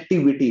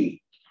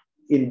connectivity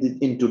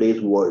in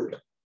today's world.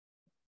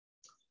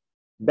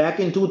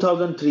 Back in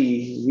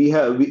 2003,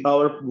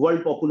 our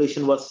world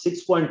population was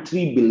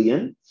 6.3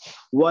 billion,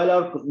 while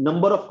our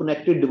number of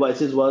connected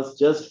devices was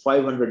just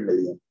 500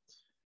 million.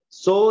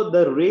 So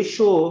the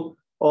ratio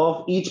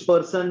of each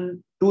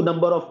person to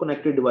number of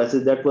connected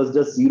devices, that was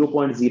just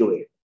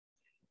 0.08.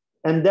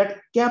 And that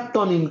kept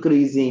on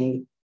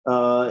increasing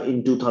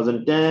in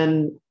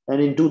 2010.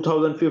 And in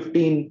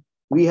 2015,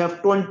 we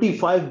have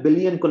 25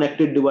 billion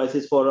connected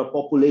devices for a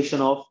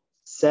population of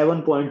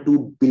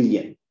 7.2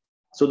 billion.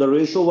 So the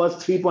ratio was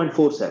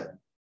 3.47.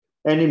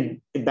 And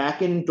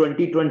back in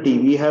 2020,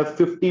 we have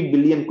 50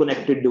 billion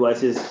connected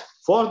devices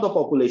for the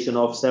population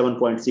of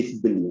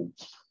 7.6 billion.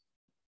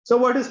 So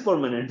what is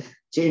permanent?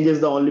 Change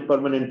is the only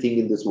permanent thing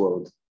in this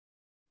world.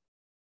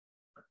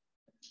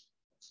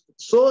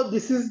 So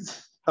this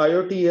is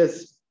IoT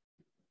as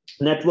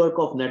network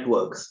of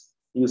networks.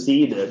 You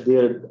see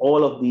that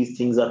all of these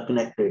things are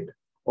connected.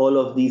 All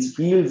of these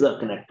fields are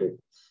connected.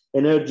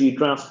 Energy,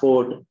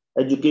 transport,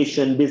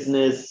 education,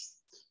 business.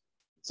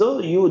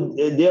 So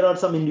there are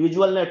some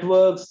individual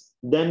networks,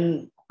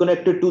 then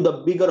connected to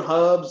the bigger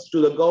hubs, to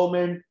the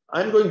government.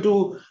 I'm going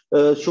to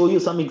show you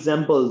some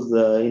examples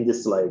in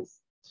this slide.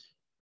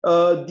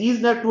 These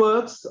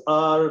networks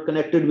are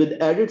connected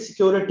with added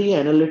security,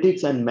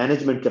 analytics, and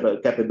management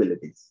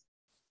capabilities.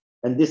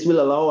 And this will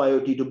allow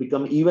IoT to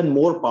become even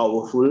more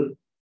powerful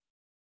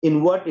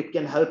in what it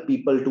can help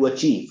people to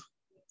achieve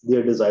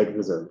their desired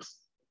results.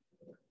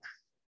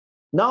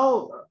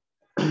 Now,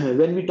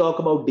 when we talk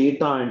about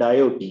data and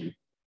IoT,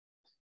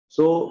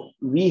 so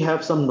we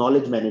have some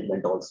knowledge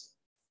management also.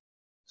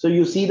 So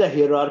you see the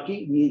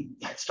hierarchy, we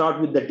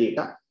start with the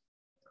data,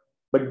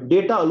 but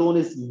data alone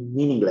is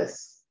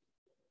meaningless.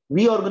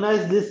 We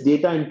organize this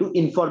data into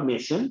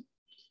information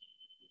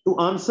to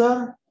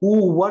answer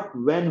who, what,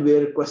 when,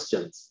 where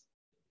questions.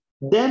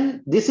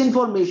 Then this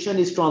information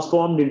is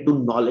transformed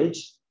into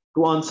knowledge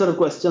to answer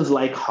questions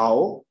like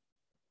how.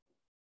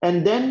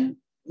 And then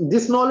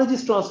this knowledge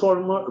is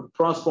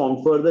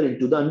transformed further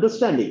into the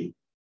understanding,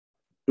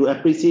 to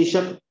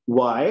appreciation,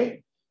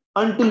 why,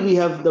 until we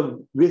have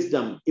the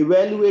wisdom,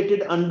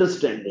 evaluated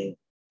understanding.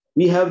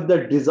 We have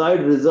the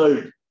desired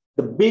result,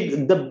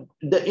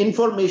 the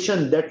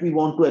information that we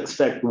want to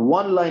extract,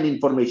 one line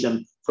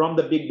information from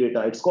the big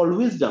data. It's called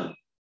wisdom.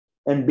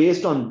 And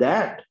based on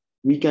that,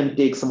 we can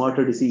take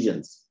smarter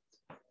decisions.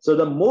 So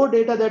the more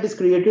data that is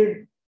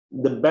created,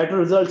 the better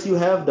results you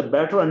have, the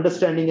better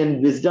understanding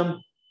and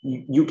wisdom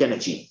you can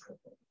achieve.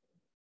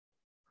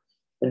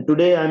 And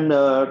today I'm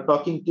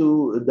talking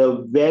to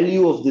the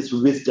value of this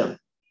wisdom.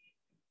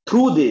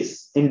 Through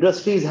this,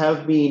 industries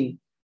have been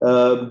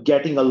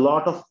getting a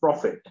lot of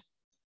profit.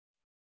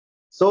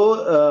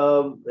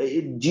 So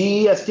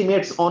GE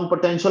estimates on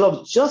potential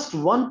of just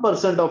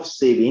 1% of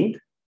saving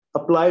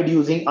applied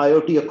using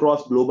IoT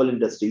across global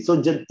industries. So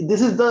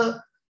this is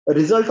the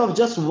result of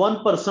just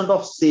 1%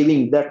 of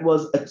saving that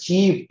was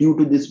achieved due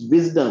to this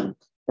wisdom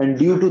and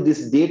due to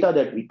this data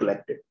that we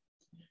collected.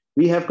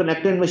 We have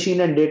connected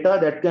machine and data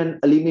that can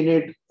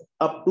eliminate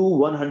up to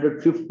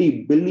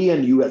 150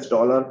 billion US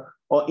dollar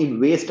or in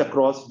waste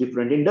across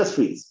different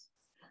industries.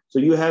 So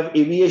you have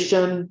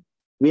aviation,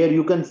 where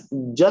you can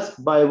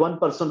just by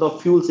 1%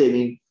 of fuel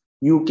saving,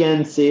 you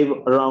can save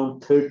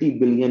around 30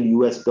 billion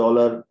US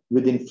dollar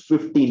within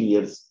 15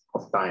 years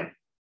of time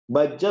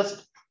by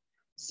just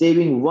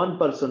saving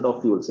 1%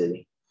 of fuel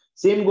saving.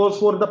 Same goes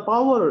for the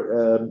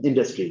power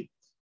industry.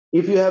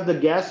 If you have the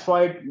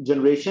gas-fired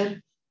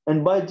generation,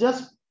 and by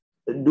just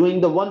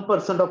doing the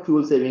 1% of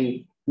fuel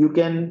saving, you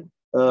can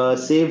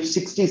save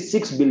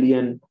 66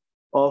 billion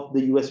of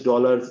the US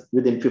dollars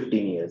within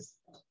 15 years.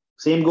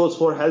 Same goes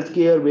for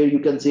healthcare, where you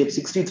can save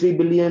 63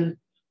 billion.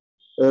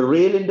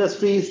 Rail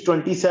industries,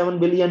 27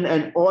 billion,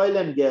 and oil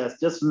and gas.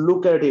 Just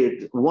look at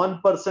it,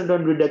 1%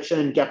 on reduction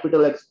in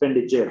capital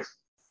expenditure,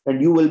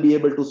 and you will be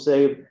able to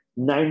save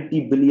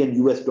 90 billion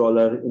US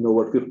dollar in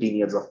over 15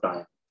 years of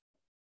time.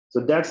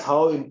 So that's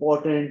how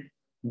important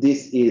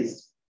this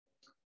is.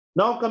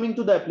 Now coming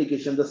to the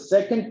application, the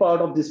second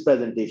part of this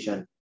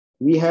presentation,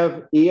 we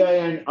have AI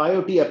and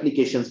IoT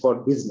applications for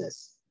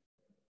business.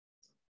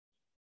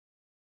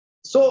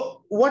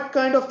 So what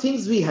kind of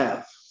things we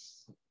have?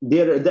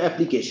 There are the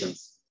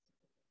applications.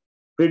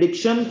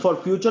 Prediction for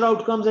future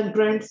outcomes and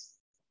trends.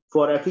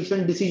 For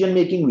efficient decision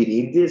making, we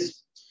need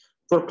this.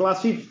 For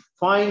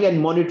classifying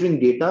and monitoring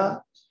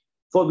data,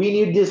 we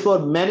need this for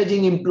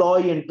managing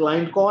employee and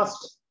client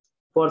costs.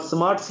 For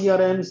smart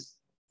CRMs,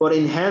 for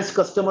enhanced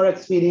customer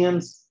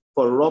experience,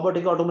 for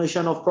robotic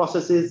automation of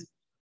processes,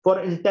 for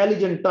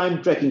intelligent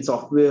time tracking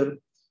software,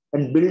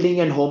 and building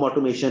and home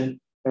automation,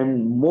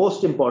 and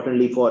most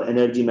importantly for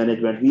energy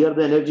management. We are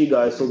the energy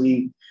guys, so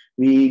we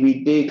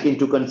take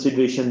into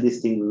consideration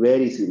this thing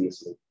very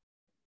seriously.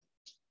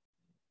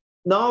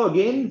 Now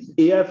again,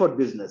 AI for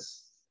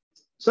business.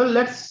 So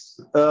let's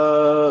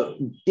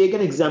take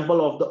an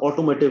example of the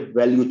automotive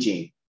value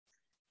chain.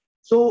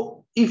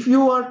 So if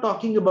you are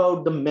talking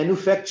about the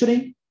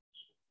manufacturing,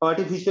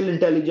 artificial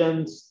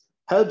intelligence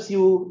helps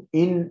you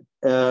in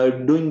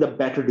doing the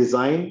better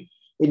design,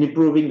 in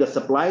improving the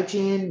supply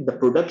chain, the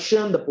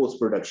production, the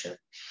post-production.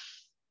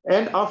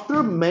 And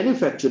after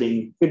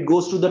manufacturing, it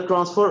goes to the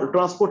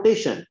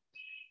transportation.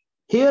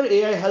 Here,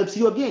 AI helps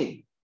you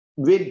again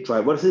with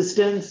driver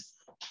assistance,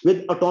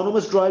 with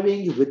autonomous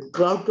driving, with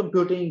cloud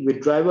computing,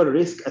 with driver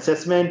risk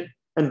assessment,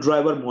 and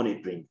driver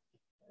monitoring.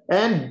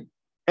 And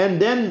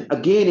then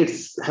again, it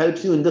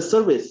helps you in the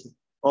service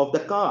of the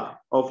car,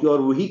 of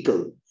your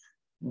vehicle,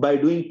 by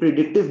doing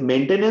predictive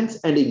maintenance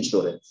and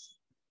insurance.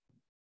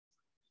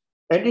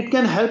 And it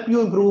can help you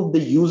improve the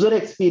user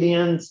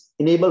experience,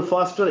 enable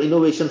faster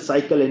innovation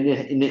cycle, and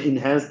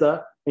enhance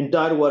the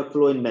entire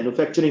workflow in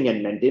manufacturing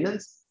and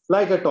maintenance,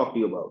 like I talked to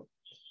you about.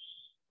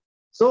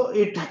 So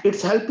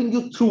it's helping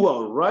you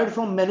throughout, right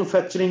from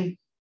manufacturing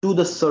to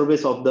the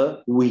service of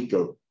the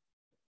vehicle.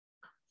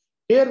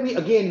 Here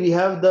we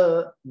have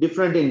the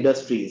different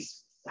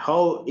industries,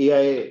 how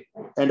AI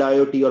and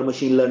IoT or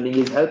machine learning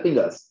is helping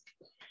us.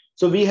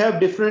 So we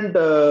have different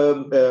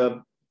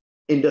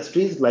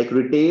industries like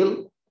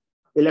retail,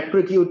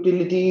 electric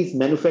utilities,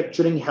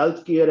 manufacturing,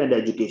 healthcare, and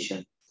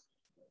education.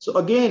 So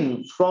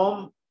again,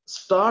 from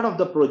start of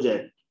the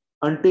project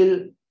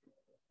until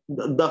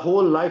the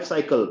whole life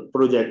cycle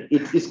project,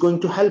 it is going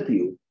to help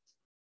you.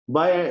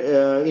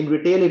 In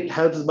retail, it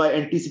helps by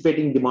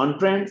anticipating demand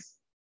trends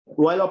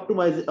while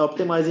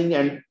optimizing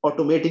and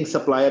automating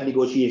supplier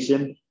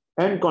negotiation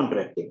and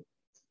contracting.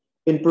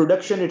 In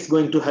production, it's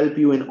going to help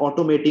you in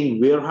automating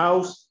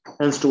warehouse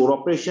and store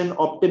operation,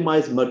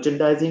 optimize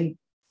merchandising,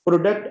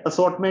 product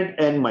assortment,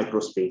 and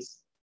microspace.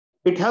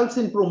 It helps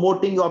in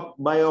promoting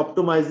by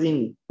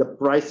optimizing the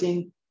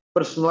pricing,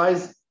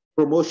 personalized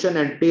promotion,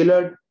 and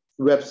tailored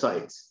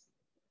websites.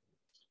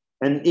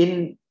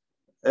 And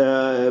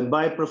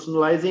by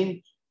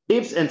personalizing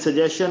tips and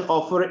suggestion,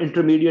 offer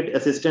intermediate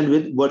assistant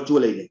with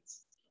virtual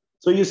agents.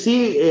 So you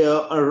see,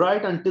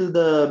 right until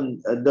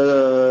the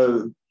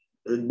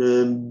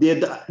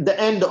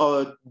end,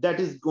 that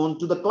is going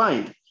to the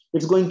client.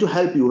 It's going to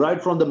help you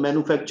right from the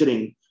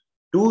manufacturing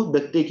to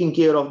the taking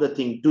care of the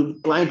thing, to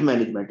client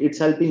management. It's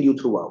helping you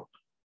throughout.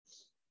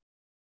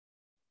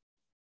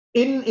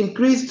 In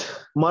increased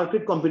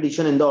market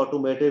competition in the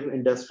automotive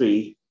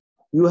industry,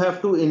 you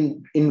have to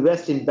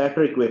invest in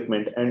better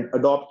equipment and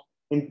adopt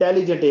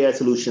intelligent AI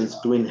solutions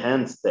to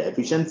enhance the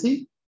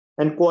efficiency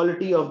and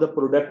quality of the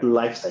product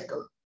life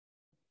cycle.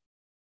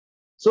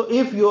 So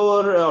if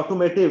your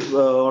automotive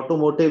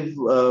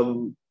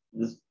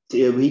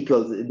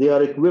vehicles, they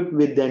are equipped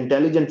with the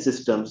intelligent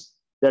systems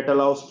that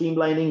allow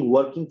streamlining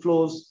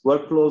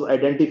workflows,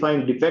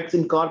 identifying defects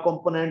in car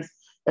components,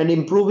 and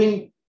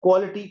improving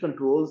quality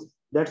controls,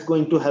 that's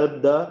going to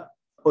help the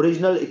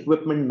original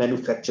equipment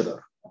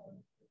manufacturer.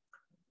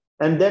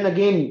 And then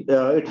again,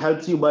 it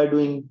helps you by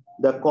doing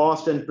the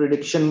cost and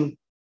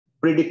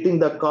predicting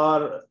the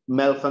car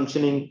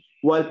malfunctioning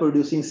while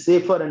producing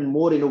safer and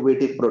more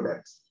innovative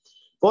products.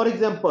 For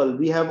example,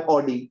 we have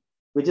Audi,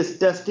 which is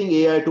testing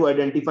AI to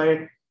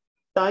identify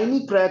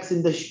tiny cracks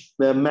in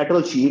the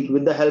metal sheet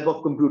with the help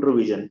of computer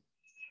vision.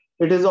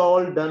 It is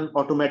all done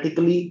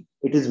automatically,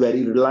 it is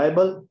very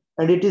reliable,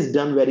 and it is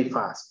done very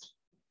fast.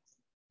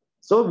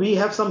 So we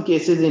have some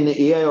cases in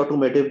AI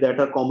automotive that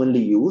are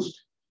commonly used.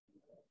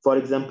 For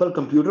example,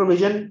 computer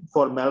vision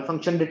for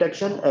malfunction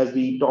detection, as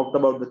we talked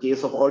about the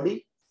case of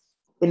Audi,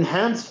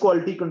 enhanced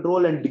quality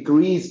control and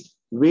decreased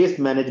waste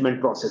management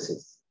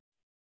processes,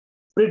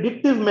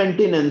 predictive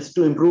maintenance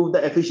to improve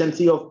the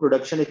efficiency of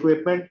production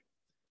equipment,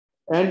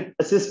 and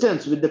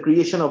assistance with the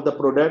creation of the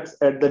products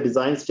at the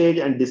design stage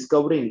and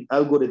discovering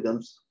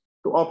algorithms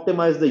to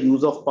optimize the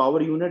use of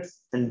power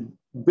units and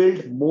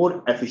build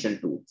more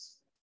efficient tools.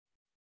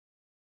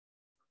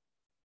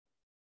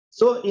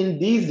 So in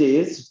these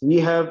days, we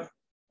have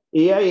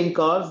AI in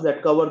cars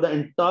that cover the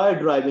entire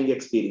driving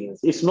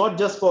experience. It's not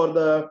just for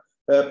the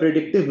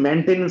predictive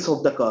maintenance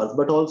of the cars,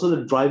 but also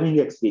the driving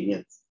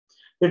experience.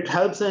 It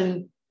helps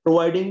in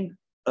providing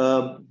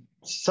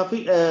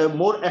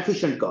more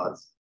efficient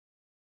cars.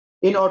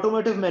 In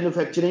automotive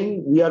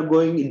manufacturing, they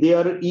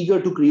are eager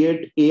to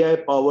create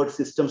AI-powered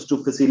systems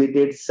to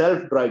facilitate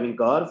self-driving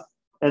cars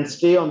and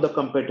stay on the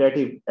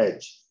competitive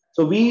edge.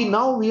 So we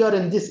are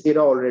in this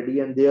era already,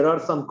 and there are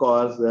some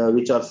cars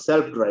which are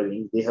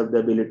self-driving. They have the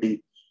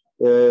ability,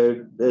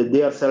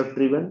 they are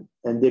self-driven,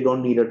 and they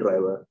don't need a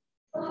driver.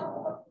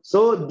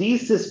 So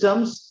these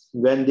systems,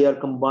 when they are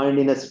combined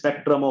in a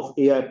spectrum of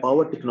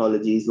AI-powered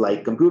technologies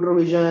like computer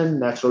vision,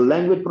 natural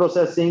language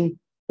processing,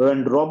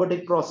 and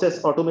robotic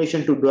process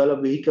automation to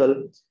develop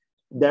vehicle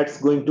that's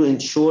going to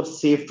ensure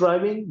safe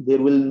driving. There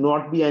will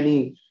not be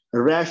any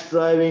rash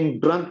driving,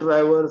 drunk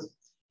drivers,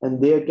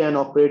 and they can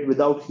operate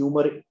without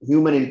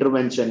human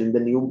intervention in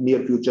the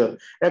near future.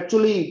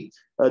 Actually,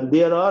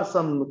 there are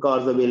some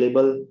cars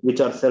available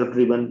which are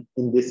self-driven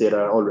in this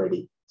era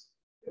already.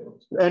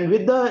 And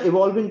with the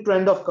evolving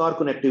trend of car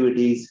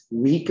connectivities,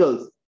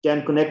 vehicles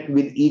can connect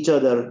with each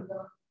other,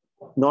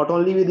 not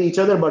only with each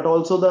other, but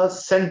also the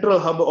central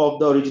hub of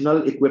the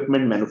original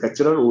equipment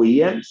manufacturer,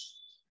 OEMs.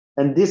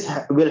 And this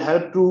will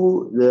help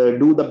to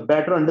do the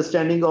better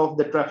understanding of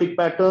the traffic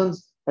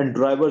patterns and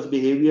drivers'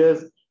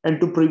 behaviors and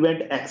to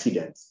prevent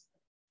accidents.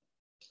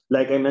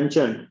 Like I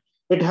mentioned,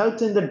 it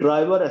helps in the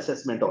driver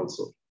assessment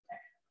also.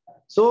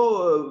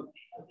 So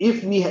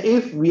if we have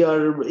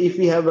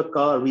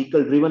a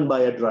vehicle driven by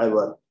a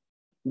driver,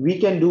 we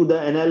can do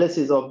the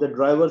analysis of the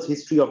driver's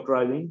history of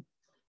driving.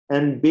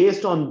 And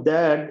based on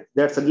that,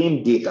 that's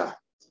again data.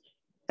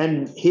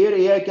 And here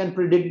AI can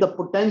predict the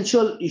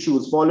potential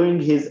issues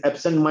following his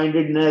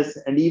absent-mindedness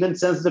and even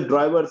sense the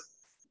driver's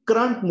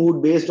current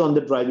mood based on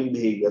the driving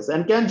behaviors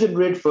and can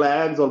generate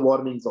flags or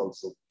warnings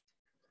also.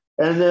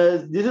 And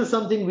this is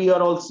something we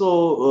can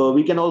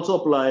also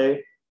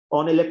apply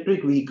on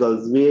electric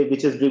vehicles,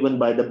 which is driven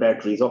by the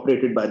batteries,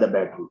 operated by the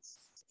batteries.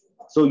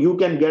 So you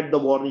can get the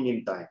warning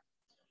in time.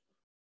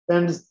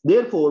 And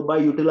therefore, by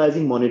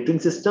utilizing monitoring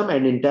system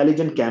and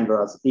intelligent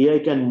cameras, AI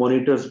can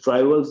monitor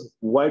drivers'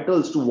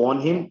 vitals to warn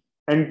him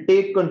and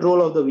take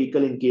control of the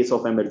vehicle in case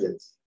of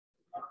emergency.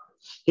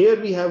 Here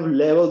we have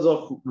levels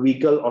of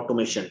vehicle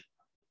automation.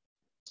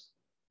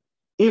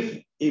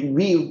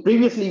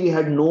 Previously we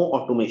had no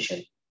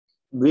automation,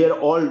 where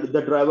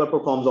the driver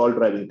performs all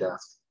driving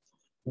tasks.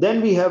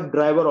 Then we have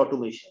driver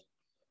automation.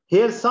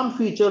 Here some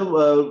feature,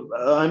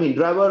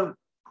 driver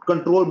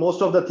control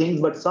most of the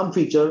things, but some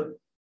feature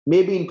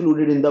may be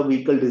included in the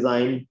vehicle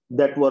design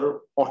that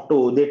were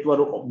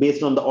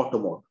based on the auto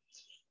mode.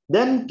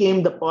 Then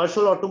came the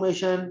partial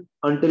automation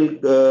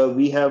until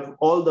we have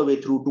all the way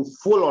through to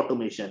full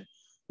automation,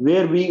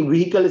 where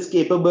vehicle is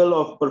capable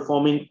of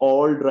performing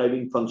all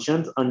driving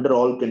functions under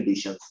all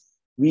conditions.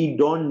 We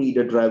don't need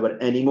a driver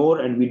anymore,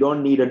 and we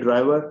don't need a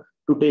driver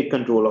to take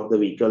control of the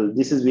vehicle.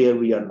 This is where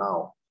we are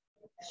now.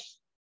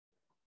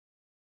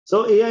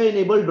 So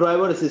AI-enabled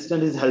driver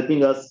assistant is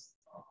helping us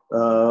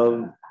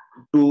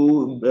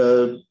to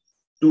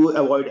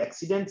avoid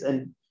accidents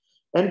and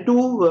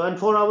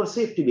for our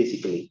safety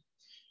basically.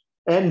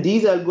 And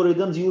these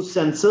algorithms use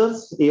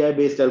sensors,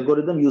 AI-based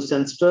algorithm use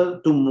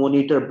sensors to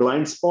monitor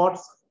blind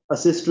spots,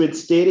 assist with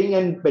steering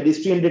and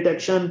pedestrian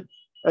detection,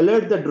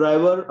 alert the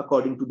driver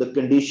according to the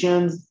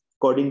conditions,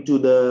 according to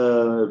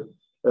the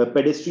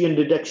pedestrian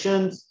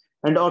detections,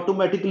 and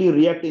automatically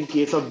react in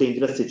case of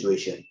dangerous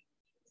situation.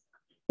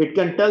 It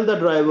can tell the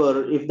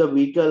driver if the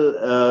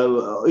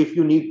vehicle, if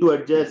he needs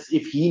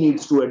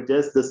to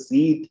adjust the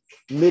seat,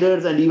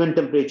 mirrors, and even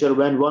temperature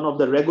when one of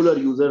the regular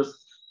users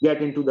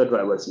get into the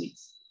driver's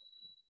seats.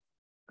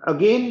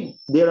 Again,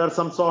 there are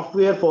some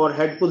software for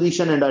head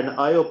position and an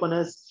eye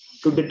openness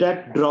to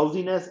detect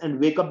drowsiness and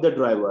wake up the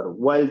driver,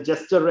 while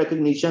gesture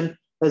recognition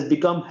has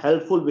become a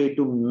helpful way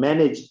to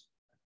manage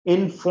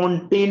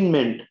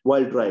infotainment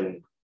while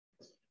driving.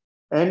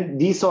 And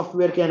these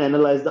software can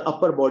analyze the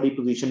upper body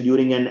position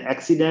during an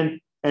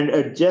accident and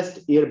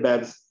adjust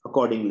airbags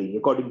accordingly,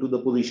 according to the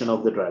position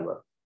of the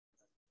driver.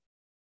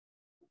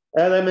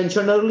 As I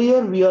mentioned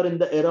earlier, we are in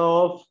the era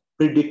of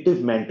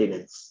predictive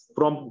maintenance.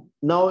 From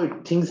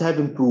now, things have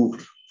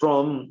improved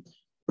from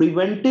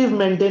preventive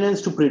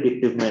maintenance to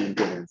predictive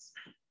maintenance.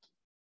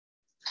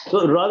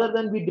 So rather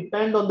than we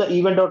depend on the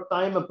event or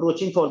time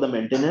approaching for the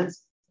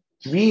maintenance,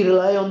 we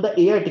rely on the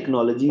AI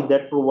technology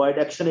that provide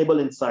actionable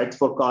insights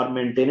for car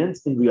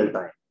maintenance in real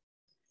time.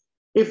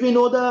 If we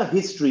know the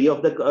history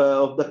of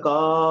the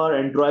car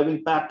and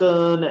driving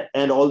pattern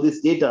and all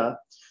this data,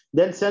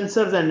 then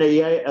sensors and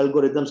AI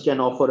algorithms can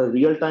offer a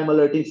real-time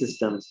alerting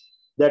systems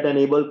that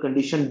enable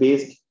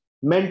condition-based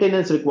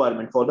maintenance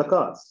requirement for the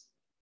cars.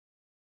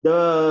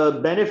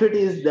 The benefit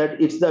is that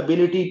it's the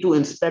ability to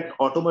inspect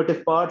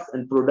automotive parts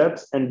and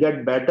products and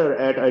get better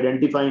at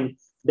identifying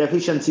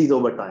deficiencies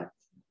over time.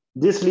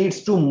 This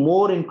leads to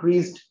more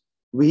increased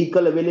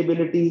vehicle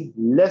availability,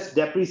 less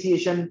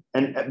depreciation,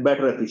 and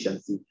better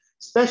efficiency.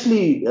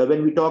 Especially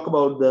when we talk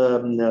about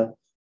the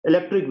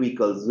electric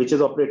vehicles, which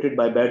is operated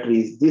by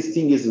batteries, this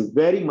thing is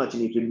very much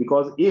needed,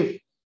 because if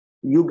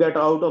you get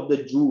out of the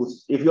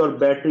juice, if your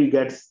battery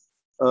gets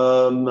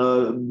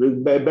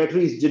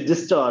battery is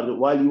discharged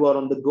while you are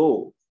on the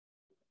go,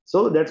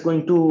 so that's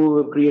going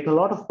to create a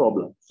lot of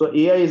problems. So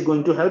AI is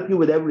going to help you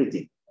with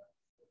everything.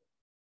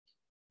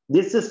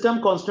 This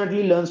system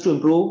constantly learns to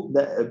improve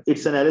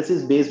its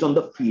analysis based on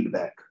the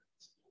feedback.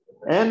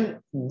 And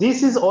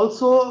this is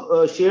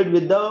also shared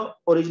with the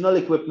original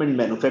equipment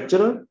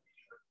manufacturer,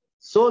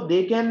 so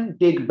they can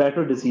take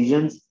better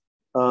decisions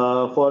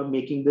for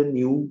making the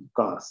new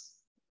cars.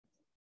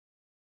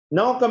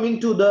 Now coming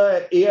to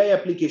the AI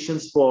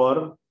applications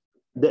for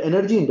the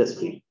energy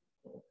industry.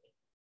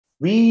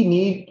 We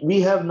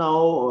are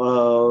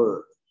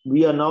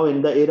now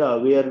in the era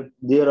where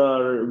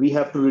we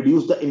have to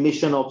reduce the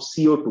emission of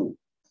CO2.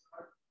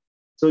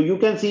 So you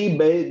can see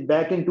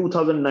back in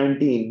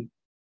 2019,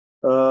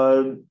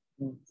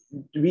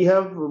 we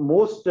have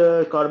most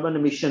carbon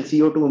emission,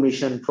 CO2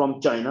 emission from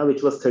China,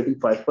 which was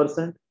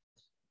 35%,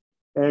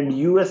 and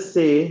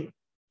USA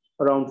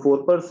around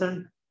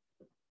 4%,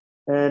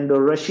 and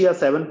Russia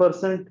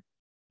 7%,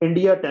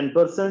 India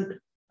 10%,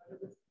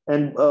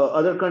 and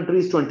other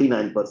countries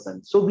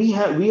 29%. So we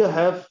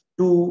have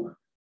to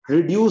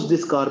reduce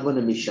this carbon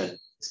emission,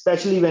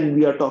 especially when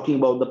we are talking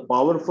about the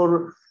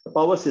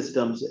power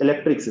systems,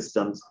 electric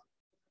systems,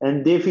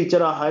 and they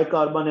feature a high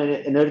carbon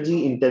and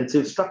energy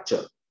intensive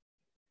structure.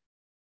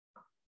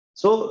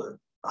 So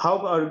how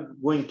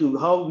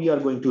we are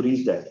going to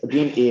reach that?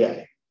 Again,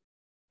 AI.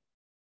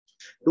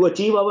 To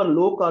achieve our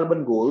low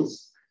carbon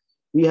goals,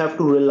 we have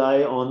to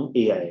rely on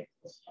AI.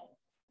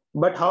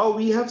 But how?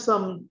 We have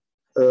some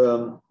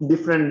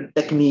different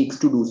techniques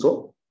to do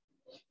so,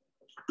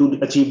 to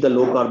achieve the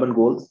low carbon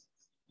goals,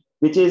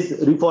 which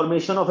is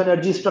reformation of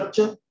energy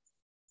structure,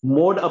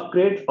 mode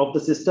upgrade of the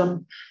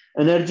system,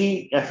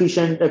 energy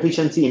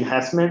efficiency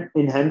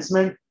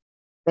enhancement,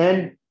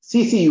 and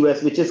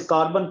CCUS, which is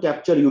carbon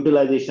capture,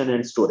 utilization,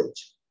 and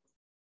storage.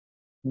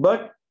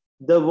 But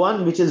the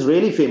one which is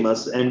really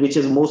famous and which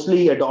is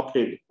mostly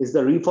adopted is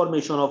the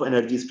reformation of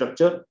energy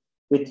structure,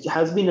 which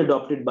has been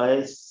adopted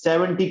by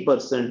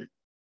 70%,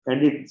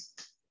 and its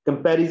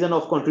comparison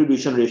of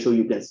contribution ratio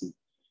you can see.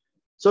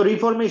 So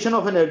reformation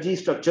of energy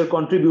structure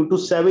contribute to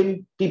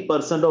 70%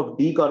 of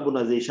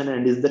decarbonization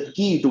and is the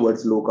key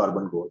towards low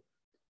carbon goal.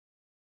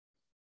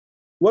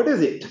 What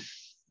is it?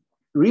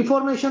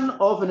 Reformation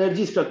of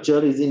energy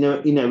structure is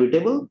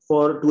inevitable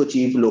to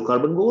achieve low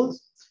carbon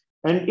goals,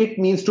 and it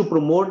means to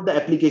promote the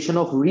application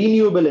of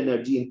renewable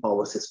energy in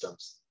power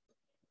systems.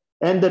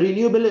 And the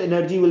renewable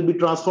energy will be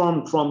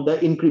transformed from the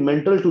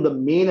incremental to the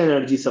main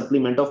energy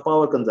supplement of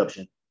power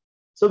consumption.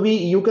 So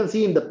you can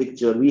see in the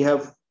picture, we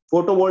have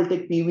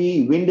photovoltaic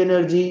PV, wind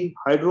energy,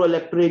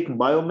 hydroelectric,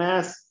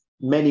 biomass,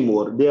 many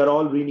more. They are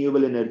all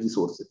renewable energy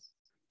sources.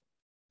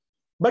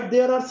 But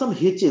there are some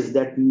hitches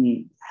that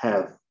we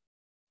have.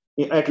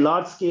 At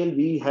large scale,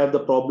 we have the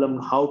problem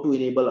how to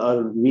enable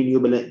our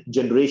renewable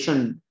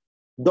generation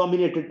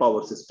dominated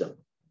power system.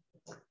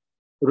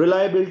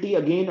 Reliability,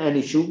 again, an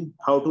issue,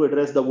 how to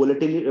address the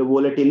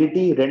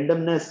volatility,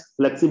 randomness,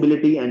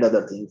 flexibility, and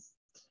other things.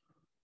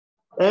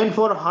 And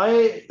for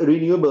high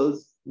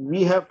renewables,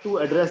 we have to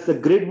address the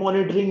grid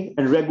monitoring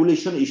and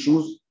regulation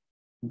issues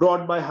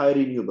brought by high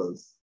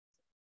renewables.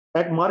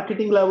 At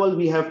marketing level,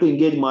 we have to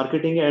engage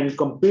marketing and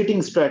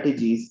competing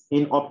strategies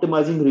in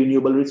optimizing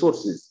renewable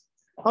resources.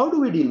 How do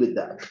we deal with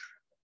that?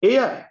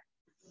 AI.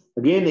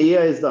 Again,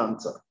 AI is the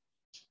answer.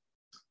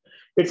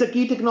 It's a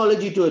key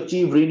technology to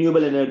achieve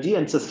renewable energy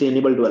and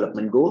sustainable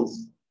development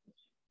goals.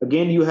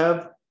 Again, you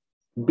have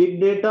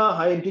big data,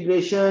 high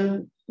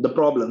integration, the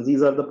problems.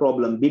 These are the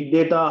problems. Big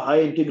data,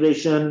 high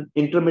integration,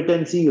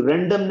 intermittency,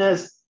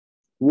 randomness,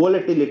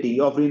 volatility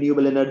of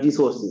renewable energy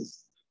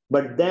sources.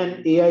 But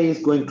then AI is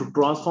going to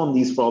transform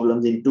these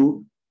problems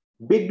into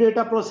big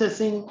data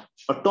processing,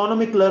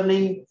 autonomic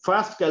learning,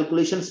 fast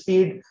calculation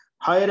speed,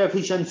 higher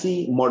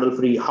efficiency,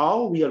 model-free.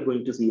 How? We are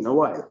going to see in a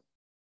while.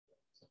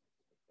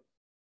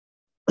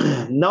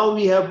 Now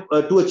we have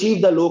to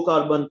achieve the low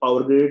carbon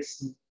power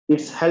grids.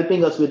 It's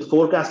helping us with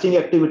forecasting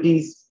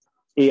activities.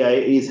 AI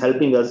is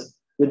helping us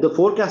with the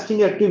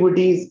forecasting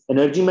activities,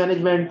 energy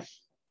management,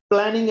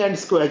 planning and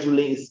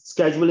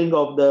scheduling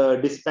of the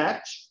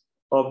dispatch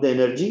of the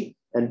energy.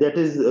 And that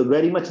is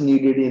very much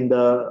needed in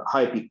the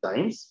high peak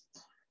times.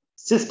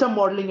 System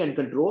modeling and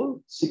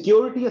control,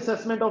 security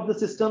assessment of the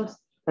systems,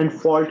 and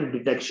fault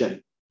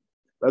detection.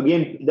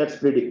 Again, that's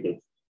predictive.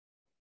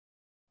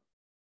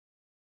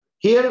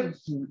 Here,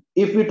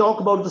 if we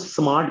talk about the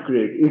smart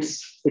grid,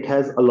 it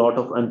has a lot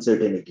of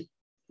uncertainty.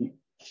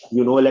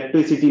 You know,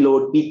 electricity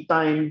load, peak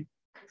time,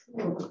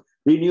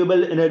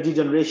 renewable energy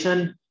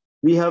generation.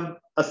 We have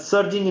a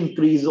surging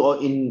increase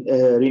in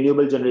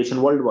renewable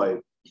generation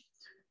worldwide.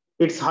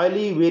 It's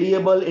highly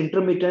variable,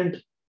 intermittent.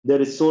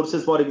 There is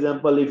sources, for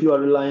example, if you are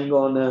relying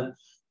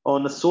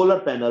on a solar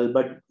panel,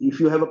 but if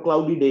you have a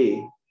cloudy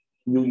day,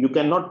 You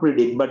cannot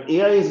predict, but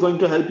AI is going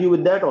to help you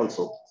with that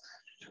also.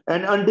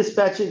 And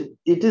undispatchable,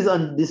 it is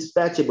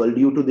undispatchable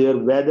due to their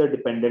weather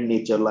dependent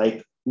nature,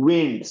 like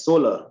wind,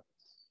 solar.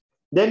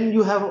 Then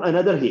you have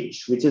another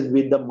hitch, which is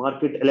with the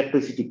market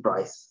electricity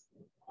price.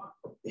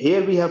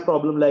 Here we have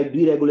problem like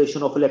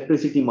deregulation of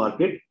electricity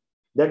market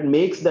that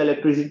makes the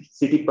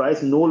electricity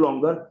price no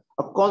longer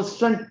a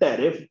constant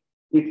tariff.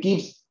 It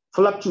keeps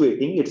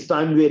fluctuating, it's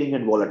time varying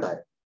and volatile.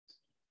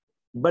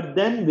 But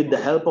then with the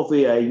help of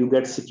AI, you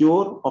get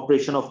secure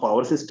operation of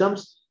power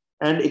systems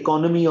and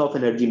economy of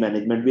energy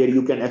management, where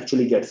you can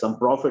actually get some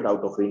profit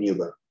out of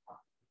renewable.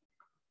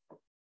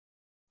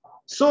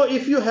 So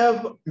if you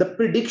have the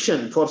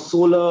prediction for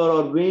solar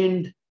or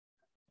wind,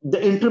 the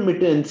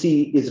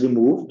intermittency is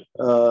removed,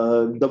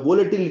 the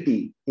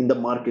volatility in the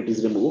market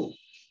is removed,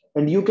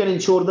 and you can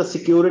ensure the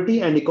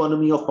security and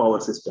economy of power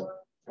system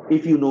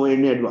if you know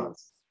in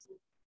advance.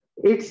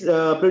 Its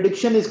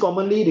prediction is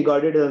commonly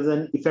regarded as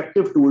an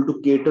effective tool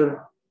to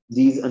cater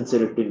these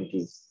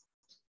uncertainties.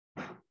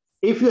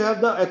 If you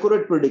have the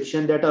accurate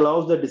prediction that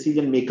allows the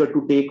decision maker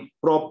to take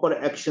proper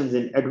actions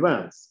in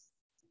advance.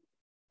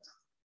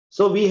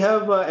 So we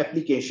have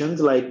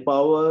applications like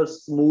power,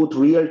 smooth,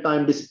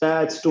 real-time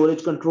dispatch,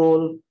 storage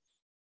control,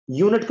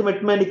 unit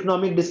commitment,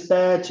 economic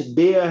dispatch,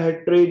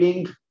 day-ahead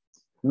trading,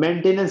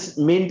 maintenance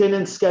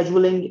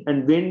scheduling,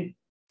 and wind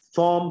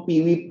farm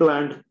PV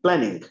plant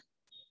planning.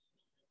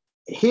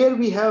 Here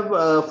we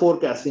have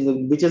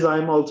forecasting, which is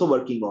I'm also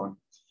working on.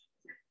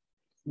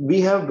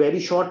 We have very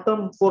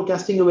short-term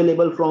forecasting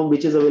available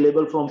which is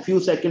available from few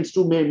seconds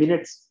to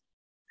minutes.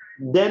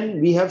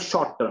 Then we have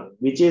short-term,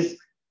 which is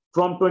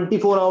from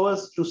 24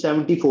 hours to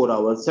 74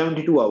 hours,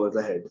 72 hours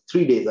ahead,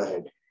 3 days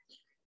ahead.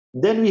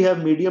 Then we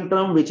have medium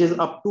term, which is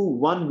up to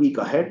 1 week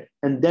ahead.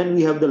 And then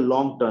we have the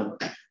long term,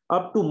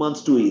 up to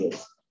months to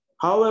years.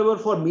 However,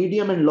 for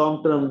medium and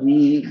long term,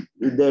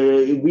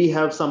 we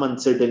have some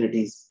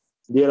uncertainties.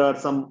 There are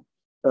some,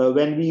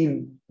 when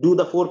we do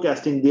the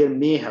forecasting, there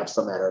may have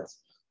some errors.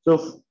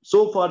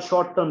 So far,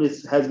 short term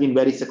has been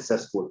very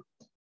successful,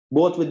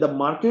 both with the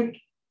market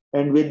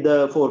and with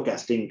the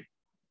forecasting.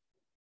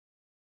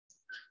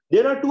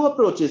 There are two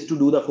approaches to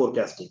do the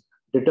forecasting: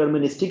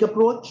 deterministic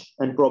approach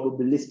and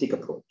probabilistic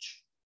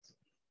approach.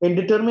 In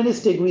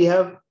deterministic, we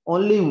have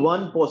only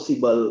one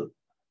possible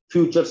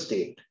future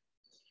state,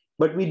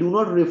 but we do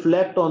not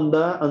reflect on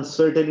the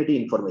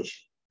uncertainty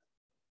information.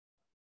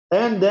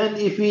 And then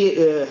if we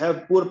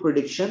have poor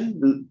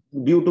prediction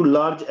due to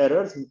large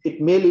errors, it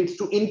may lead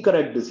to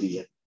incorrect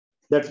decision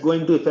that's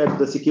going to affect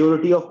the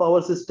security of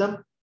power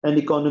system and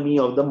economy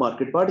of the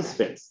market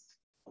participants.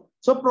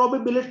 So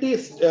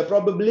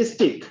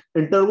probabilistic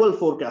interval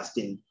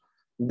forecasting,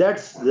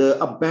 that's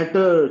a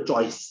better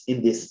choice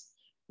in this.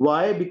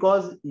 Why?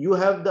 Because you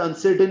have the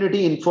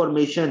uncertainty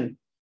information.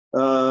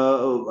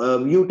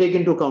 You take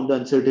into account the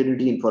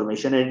uncertainty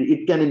information, and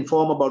it can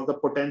inform about the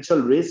potential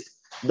risk,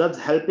 thus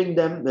helping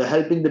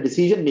the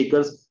decision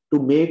makers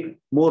to make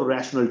more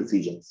rational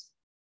decisions.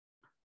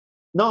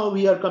 Now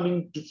we are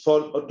coming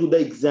to the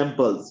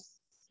examples.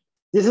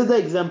 This is the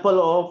example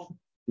of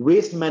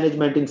waste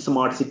management in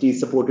smart cities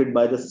supported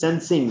by the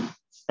sensing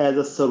as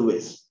a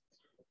service.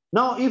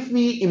 Now, if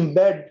we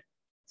embed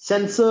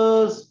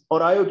sensors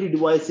or IoT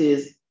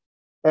devices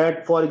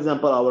at, for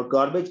example, our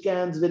garbage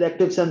cans with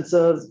active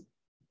sensors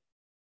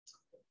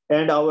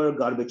and our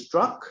garbage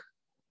truck,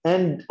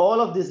 and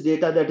all of this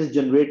data that is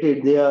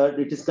generated there,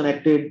 it is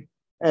connected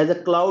as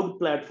a cloud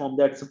platform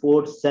that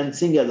supports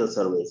sensing as a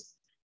service.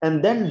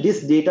 And then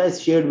this data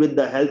is shared with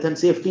the health and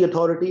safety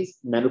authorities,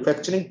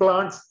 manufacturing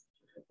plants,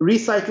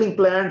 recycling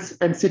plants,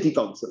 and city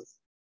councils.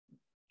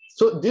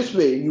 So this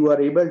way you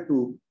are able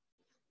to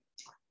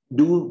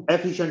do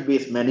efficient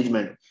waste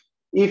management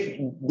if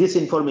this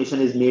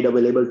information is made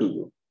available to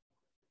you.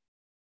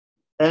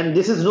 And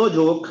this is no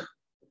joke.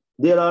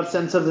 There are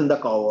sensors in the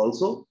cow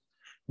also.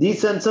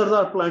 These sensors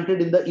are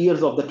planted in the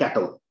ears of the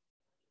cattle.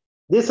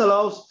 This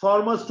allows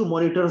farmers to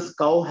monitor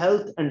cow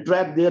health and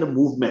track their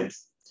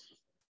movements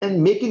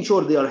and making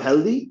sure they are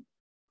healthy,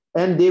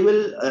 and they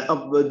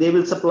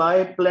will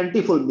supply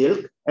plentiful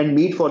milk and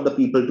meat for the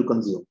people to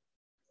consume.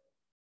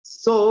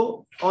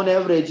 So on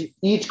average,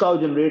 each cow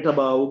generates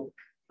about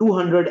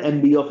 200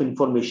 MB of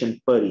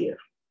information per year.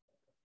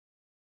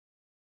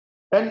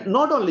 And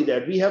not only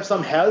that, we have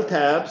some health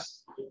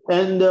apps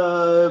and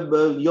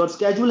your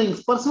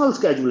personal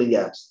scheduling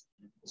apps.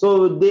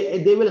 So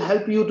they will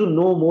help you to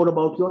know more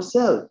about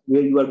yourself,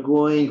 where you are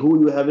going,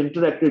 who you have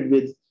interacted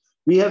with.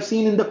 We have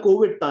seen in the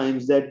COVID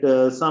times that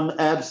some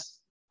apps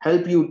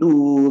help you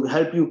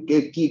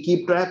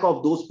keep track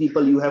of those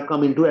people you have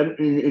come into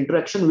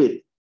interaction with.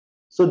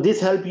 So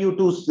this helps you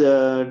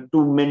to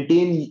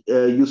maintain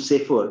you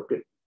safer,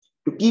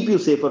 to keep you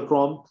safer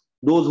from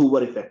those who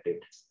were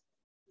affected.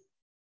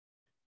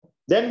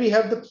 Then we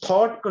have the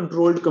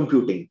thought-controlled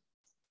computing.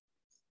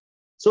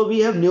 So we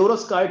have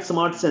Neurosky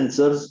smart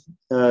sensors.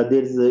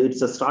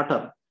 It's a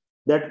startup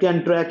that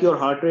can track your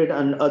heart rate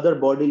and other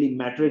bodily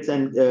metrics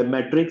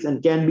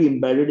and can be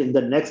embedded in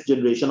the next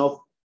generation of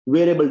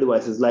wearable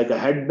devices like a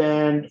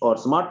headband or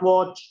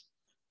smartwatch.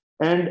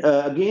 And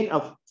again,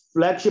 a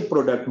flagship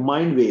product,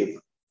 MindWave,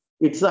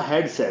 it's a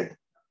headset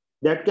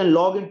that can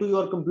log into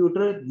your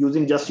computer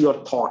using just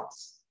your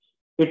thoughts.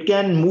 It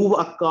can move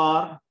a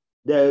car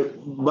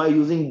by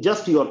using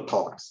just your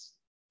thoughts.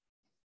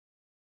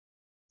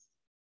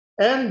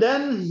 And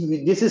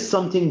then this is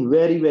something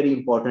very, very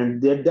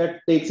important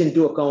that takes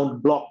into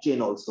account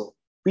blockchain also,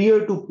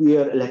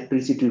 peer-to-peer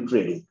electricity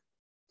trading.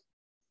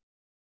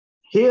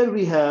 Here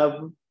we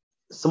have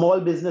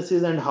small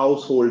businesses and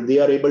households. They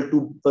are able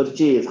to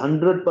purchase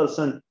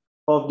 100%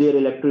 of their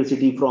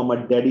electricity from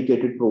a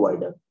dedicated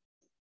provider.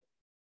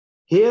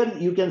 Here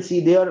you can see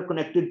they are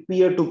connected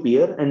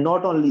peer-to-peer, and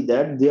not only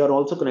that, they are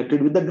also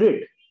connected with the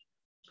grid.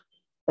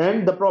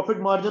 And the profit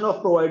margin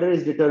of provider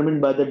is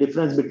determined by the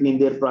difference between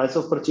their price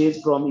of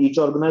purchase from each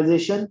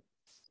organization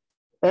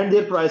and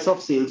their price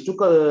of sales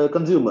to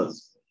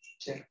consumers.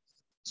 Sure.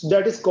 So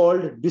that is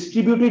called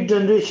distributed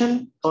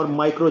generation or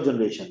micro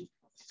generation.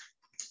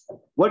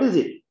 What is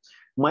it?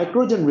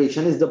 Micro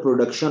generation is the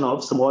production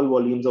of small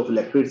volumes of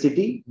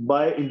electricity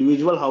by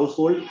individual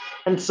household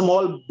and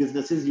small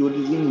businesses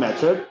using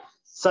method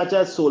such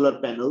as solar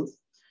panels.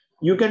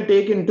 You can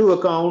take into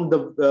account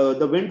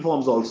the wind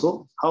farms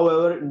also.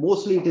 However,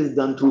 mostly it is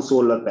done through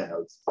solar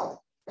panels.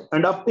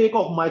 And uptake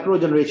of micro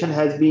generation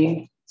has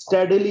been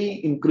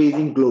steadily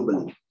increasing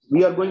globally.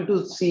 We are going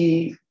to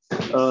see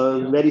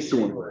very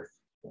soon.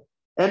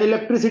 And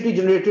electricity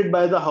generated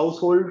by the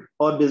household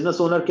or business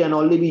owner can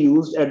only be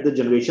used at the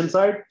generation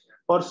side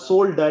or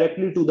sold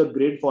directly to the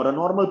grid for a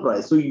normal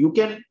price. So you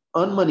can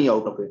earn money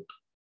out of it.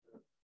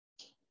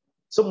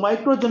 So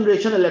micro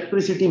generation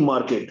electricity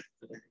market,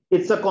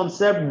 it's a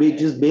concept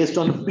which is based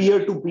on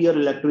peer-to-peer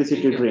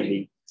electricity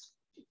trading.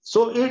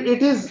 So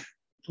it is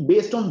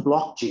based on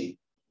blockchain,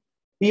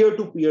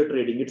 peer-to-peer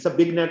trading. It's a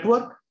big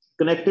network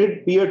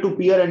connected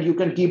peer-to-peer, and you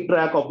can keep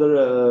track of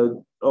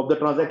the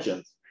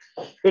transactions.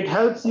 It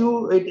helps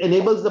you, it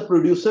enables the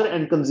producer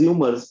and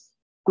consumers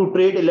to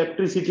trade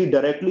electricity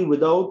directly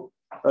without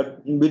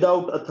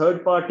a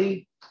third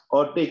party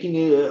or taking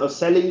a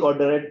selling or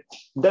direct.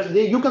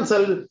 You can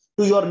sell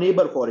to your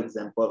neighbor, for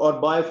example, or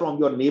buy from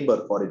your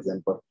neighbor, for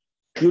example.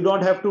 You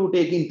don't have to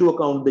take into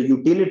account the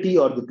utility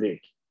or the grid.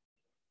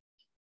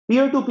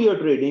 Peer-to-peer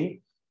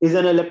trading is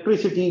an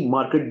electricity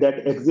market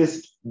that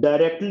exists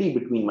directly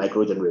between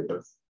micro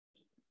generators.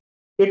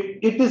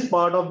 It is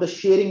part of the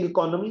sharing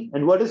economy.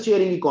 And what is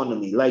sharing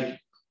economy? Like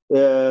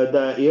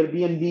the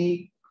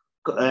Airbnb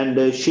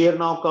and share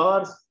now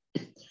cars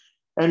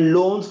and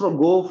loans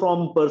go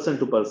from person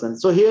to person.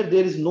 So here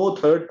there is no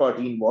third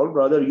party involved.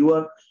 Rather, you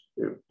are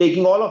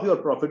taking all of your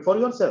profit for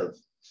yourself.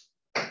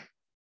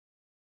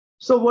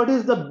 So what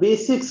is the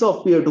basics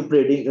of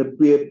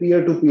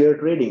peer-to-peer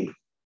trading?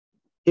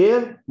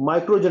 Here,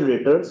 micro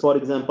generators, for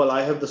example,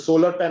 I have the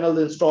solar panels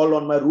installed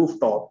on my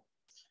rooftop.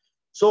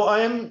 So I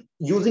am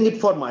using it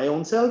for my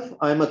own self.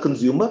 I am a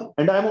consumer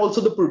and I am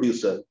also the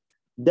producer.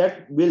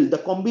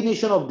 The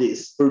combination of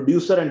this,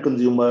 producer and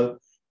consumer,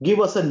 give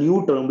us a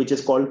new term which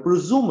is called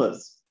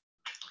prosumers.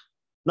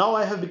 Now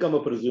I have become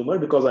a prosumer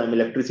because I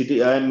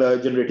am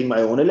generating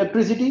my own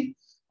electricity.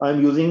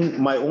 I'm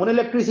using my own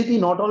electricity.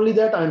 Not only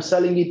that, I'm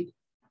selling it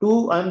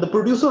I'm the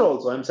producer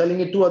also. I'm selling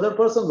it to other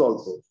persons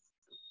also.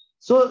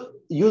 So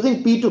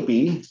using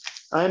P2P,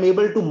 I'm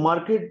able to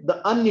market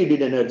the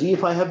unneeded energy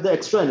if I have the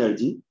extra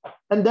energy,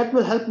 and that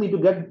will help me to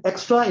get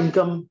extra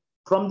income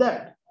from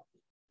that.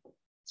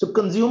 So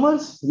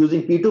consumers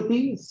using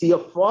P2P see a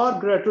far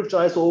greater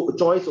choice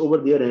over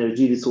their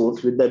energy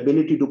resource with the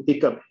ability to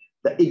pick up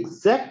the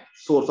exact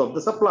source of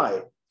the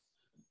supply.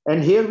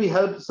 And here we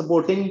help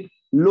supporting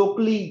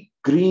locally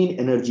green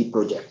energy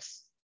projects.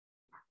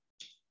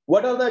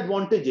 What are the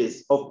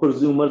advantages of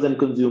prosumers and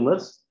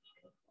consumers?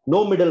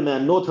 No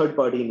middleman, no third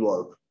party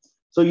involved.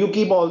 So you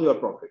keep all your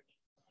profit.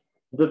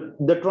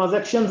 The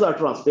transactions are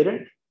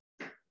transparent.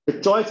 The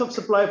choice of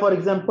supply, for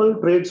example,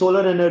 trade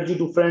solar energy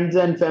to friends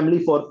and family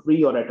for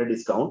free or at a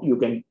discount. You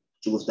can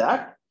choose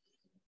that.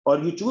 Or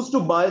you choose to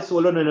buy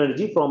solar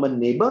energy from a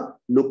neighbor,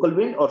 local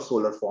wind or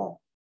solar farm.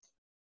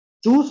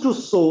 Choose to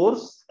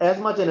source as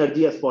much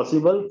energy as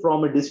possible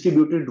from a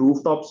distributed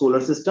rooftop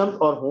solar system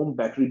or home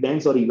battery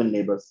banks or even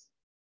neighbors.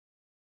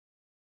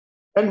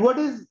 And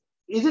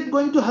is it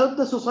going to help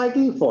the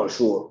society? For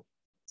sure.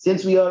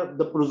 Since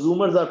the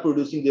prosumers are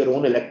producing their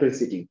own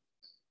electricity,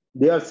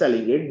 they are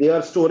selling it, they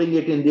are storing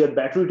it in their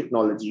battery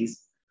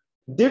technologies.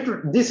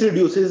 This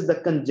reduces the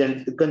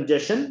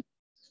congestion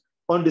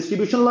on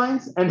distribution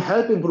lines and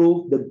help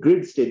improve the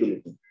grid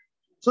stability.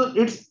 So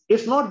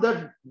it's not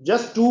that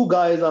just two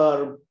guys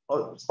or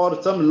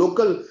some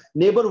local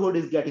neighborhood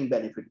is getting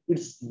benefit.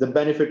 It's the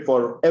benefit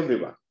for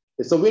everyone.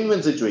 It's a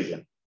win-win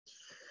situation.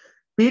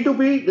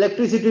 P2P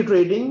electricity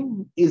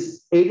trading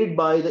is aided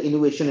by the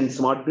innovation in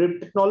smart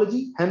grid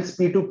technology. Hence,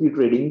 P2P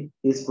trading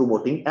is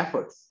promoting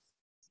efforts.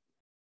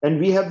 And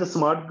we have the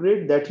smart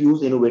grid that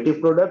use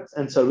innovative products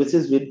and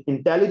services with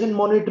intelligent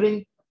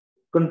monitoring,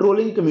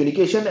 controlling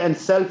communication, and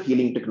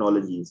self-healing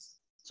technologies.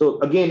 So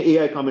again,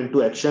 AI come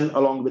into action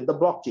along with the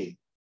blockchain.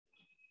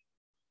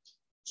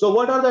 So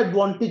what are the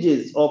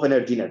advantages of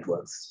energy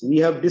networks? We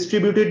have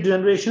distributed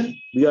generation.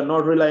 We are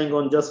not relying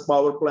on just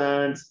power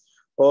plants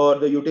or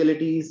the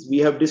utilities. We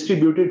have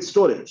distributed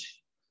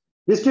storage.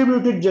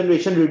 Distributed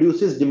generation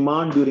reduces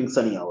demand during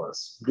sunny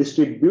hours.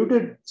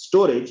 Distributed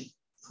storage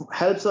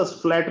helps us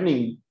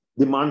flattening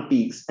demand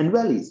peaks and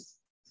valleys.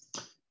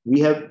 We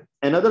have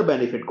another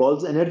benefit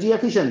called energy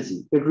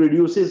efficiency. It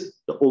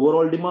reduces the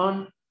overall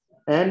demand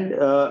and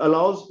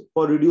allows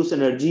for reduced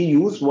energy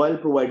use while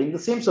providing the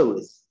same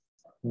service.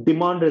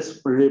 Demand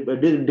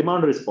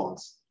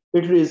response.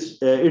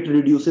 It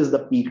reduces the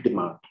peak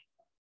demand.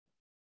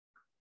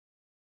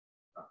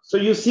 So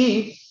you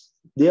see,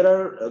 there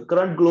are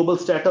current global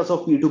status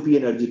of P2P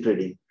energy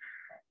trading.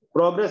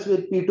 Progress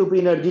with P2P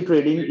energy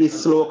trading is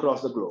slow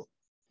across the globe.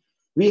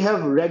 We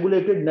have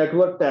regulated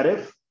network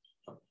tariff,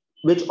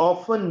 which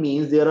often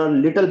means there are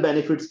little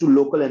benefits to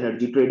local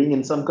energy trading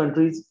in some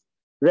countries.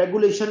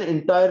 Regulation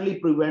entirely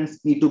prevents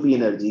P2P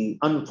energy,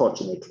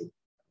 unfortunately.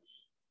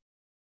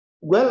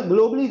 Well,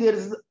 globally, there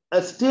is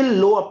a still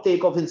low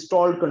uptake of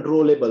installed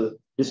controllable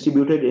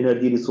distributed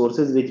energy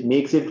resources, which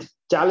makes it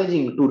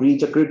challenging to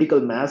reach a critical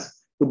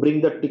mass to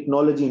bring the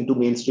technology into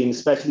mainstream,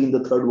 especially in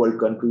the third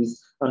world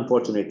countries,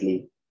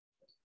 unfortunately.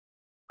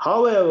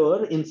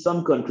 However, in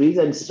some countries,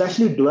 and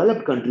especially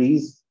developed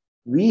countries,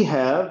 we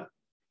have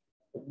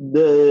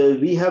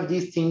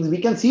these things,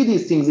 we can see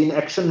these things in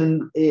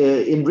action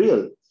in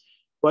real.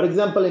 For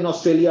example, in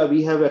Australia,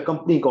 we have a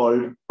company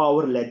called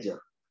Power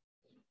Ledger.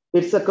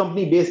 It's a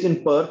company based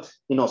in Perth,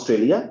 in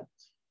Australia.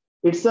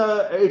 It's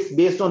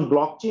based on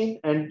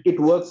blockchain and it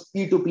works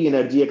P2P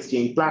energy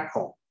exchange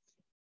platform.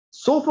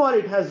 So far,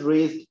 it has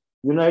raised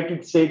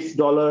United States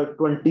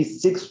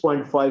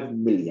 $26.5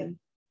 million.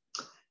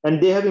 And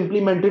they have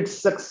implemented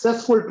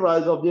successful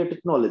trials of their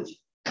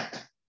technology.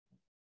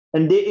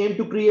 And they aim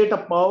to create a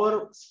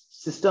power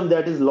system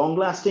that is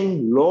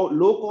long-lasting,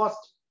 low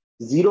cost,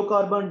 zero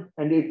carbon,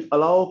 and it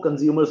allows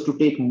consumers to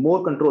take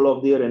more control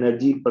of their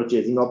energy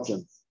purchasing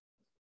options.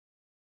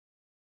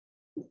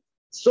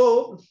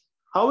 So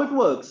how it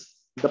works?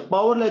 The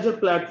Power Ledger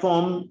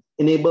platform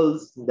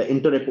enables the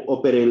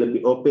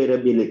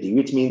interoperability,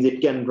 which means it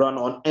can run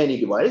on any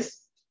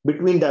device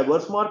between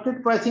diverse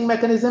market pricing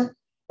mechanism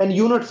and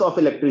units of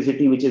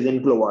electricity, which is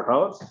in kilowatt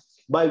hours,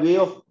 by way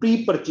of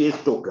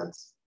pre-purchased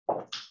tokens.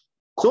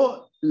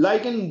 So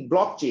like in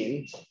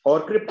blockchain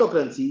or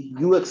cryptocurrency,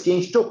 you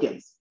exchange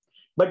tokens.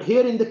 But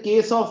here in the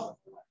case of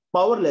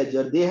Power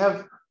Ledger, they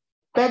have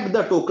pegged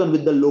the token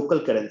with the local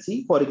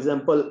currency. For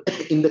example,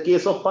 in the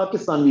case of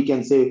Pakistan, we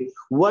can say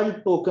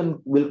one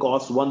token will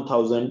cost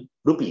 1,000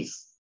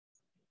 rupees.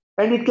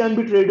 And it can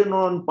be traded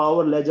on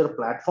Power Ledger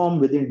platform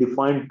within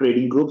defined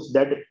trading groups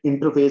that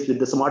interface with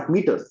the smart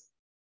meters.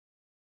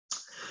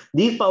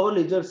 These Power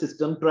Ledger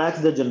system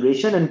tracks the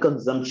generation and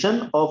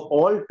consumption of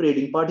all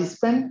trading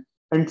participants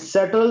and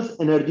settles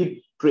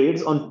energy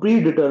trades on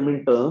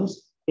predetermined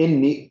terms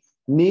in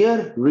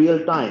near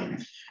real time.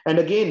 And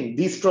again,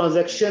 this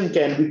transaction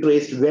can be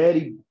traced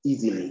very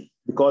easily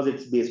because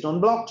it's based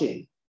on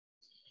blockchain.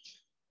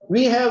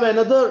 We have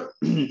another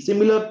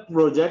similar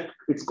project.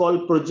 It's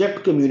called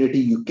Project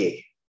Community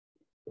UK.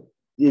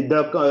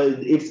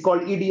 It's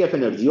called EDF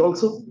Energy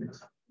also.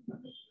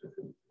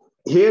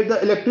 Here,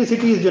 the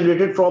electricity is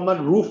generated from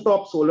a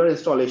rooftop solar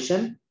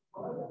installation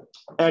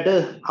at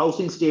a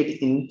housing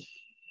estate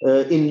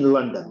in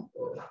London.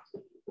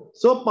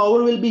 So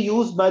power will be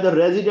used by the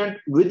resident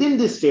within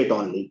this state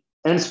only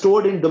and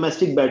stored in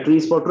domestic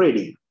batteries for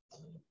trading.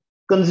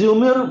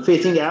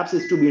 Consumer-facing apps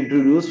is to be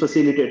introduced,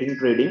 facilitating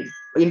trading.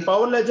 In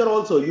Power Ledger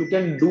also, you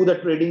can do the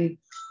trading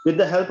with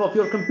the help of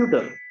your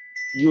computer.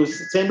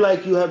 Same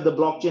like you have the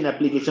blockchain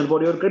application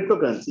for your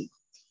cryptocurrency.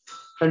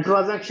 And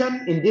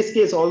transaction, in this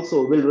case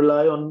also, will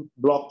rely on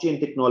blockchain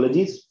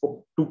technologies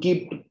to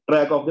keep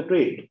track of the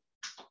trade.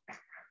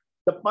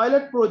 The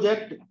pilot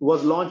project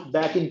was launched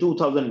back in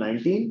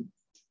 2019,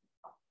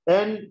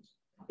 and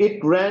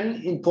it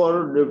ran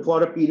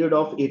for a period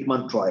of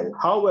 8-month trial.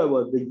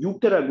 However, the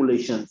UK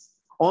regulations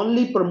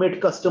only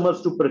permit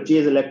customers to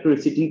purchase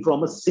electricity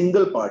from a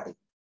single party,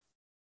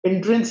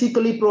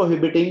 intrinsically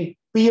prohibiting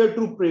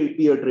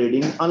peer-to-peer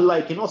trading,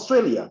 unlike in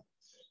Australia.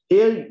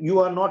 Here,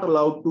 you are not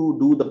allowed to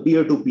do the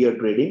peer-to-peer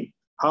trading.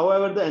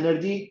 However, the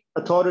Energy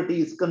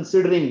Authority is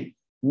considering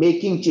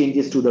making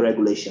changes to the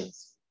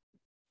regulations.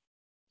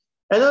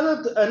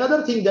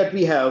 Another thing that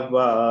we have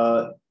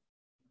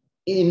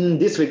in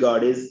this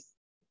regard is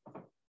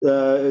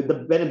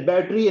the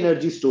battery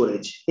energy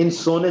storage in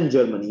Sonnen,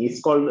 Germany.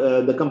 It's called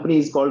the company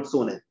is called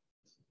Sonnen.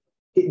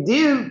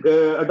 They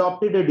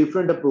adopted a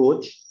different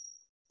approach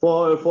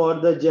for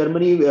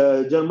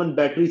the German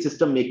battery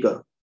system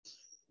maker.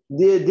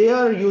 They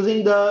are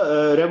using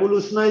the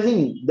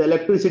revolutionizing the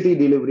electricity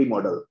delivery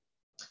model.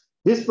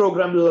 This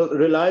program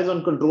relies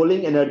on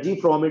controlling energy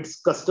from its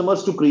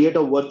customers to create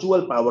a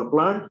virtual power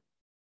plant,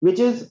 which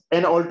is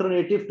an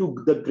alternative to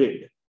the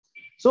grid.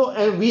 So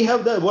we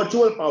have the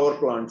virtual power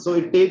plant. So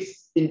it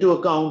takes into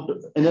account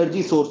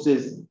energy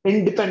sources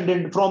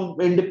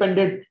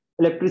independent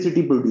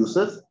electricity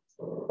producers,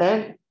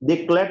 and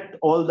They collect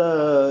all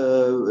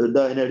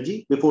the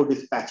energy before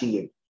dispatching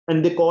it,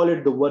 and they call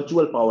it the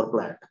virtual power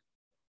plant.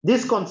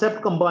 This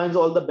concept combines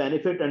all the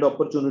benefit and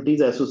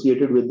opportunities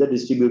associated with the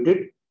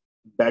distributed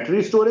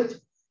battery storage.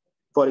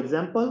 For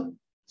example,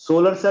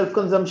 solar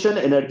self-consumption,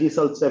 energy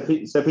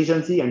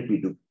self-sufficiency, and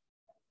P2.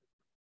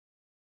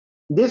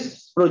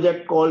 This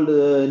project called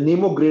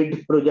Nemo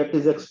Grid project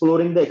is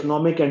exploring the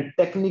economic and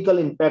technical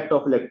impact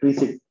of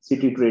electricity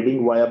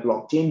trading via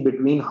blockchain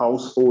between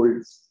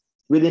households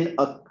within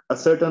a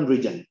certain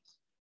region.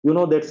 You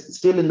know, that's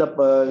still in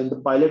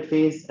the pilot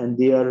phase, and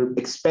they are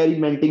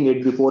experimenting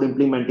it before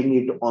implementing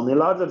it on a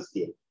larger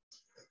scale.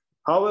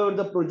 However,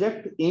 the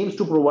project aims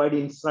to provide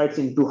insights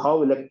into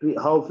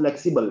how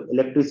flexible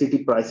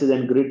electricity prices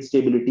and grid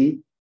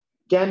stability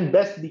can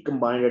best be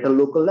combined at a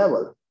local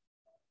level.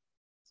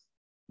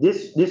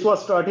 This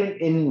was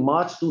started in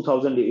March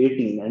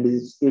 2018 and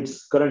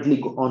it's currently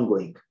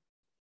ongoing.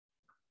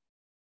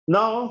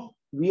 Now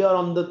we are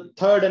on the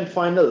third and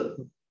final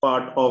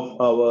part of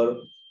our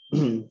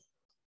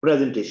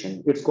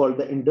presentation. It's called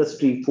the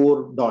Industry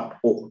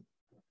 4.0.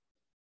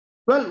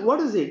 Well, what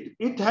is it?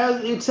 It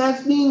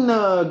has been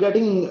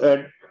getting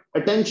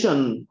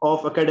attention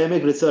of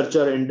academic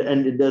researcher and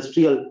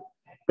industrial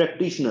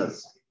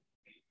practitioners.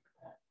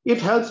 It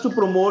helps to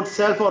promote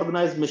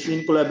self-organized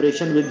machine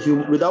collaboration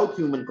without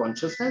human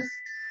consciousness.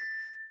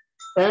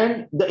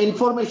 And the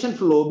information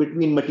flow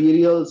between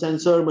material,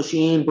 sensor,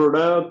 machine,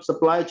 product,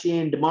 supply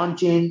chain, demand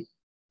chain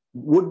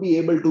would be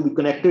able to be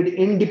connected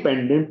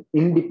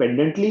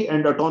independently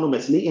and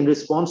autonomously in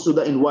response to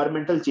the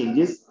environmental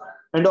changes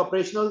and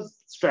operational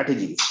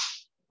strategies.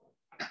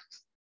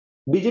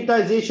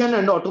 Digitization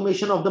and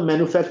automation of the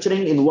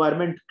manufacturing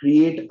environment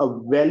create a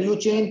value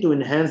chain to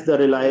enhance the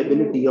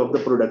reliability of the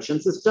production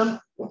system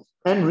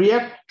and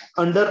react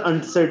under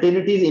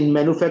uncertainties in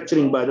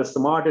manufacturing by the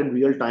smart and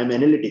real-time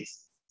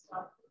analytics.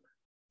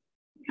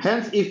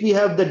 Hence, if we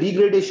have the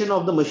degradation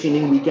of the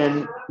machining, we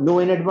can know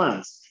in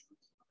advance.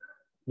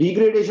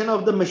 Degradation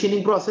of the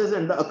machining process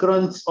and the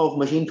occurrence of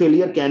machine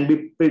failure can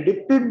be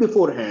predicted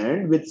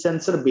beforehand with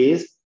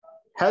sensor-based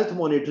health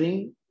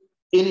monitoring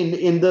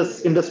in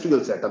this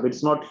industrial setup.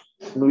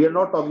 We are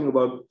not talking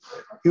about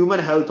human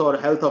health or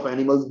health of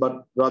animals,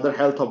 but rather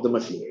health of the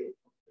machine.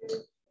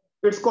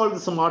 It's called the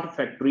smart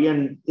factory.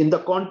 And in the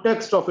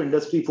context of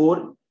Industry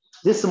 4,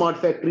 this smart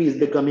factory is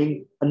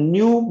becoming a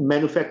new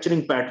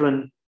manufacturing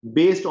pattern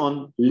based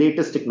on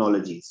latest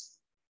technologies.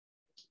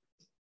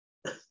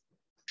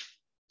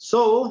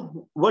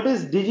 So what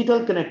is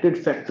digital connected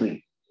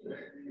factory?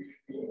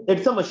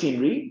 It's a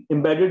machinery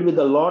embedded with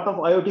a lot of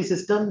IoT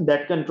system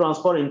that can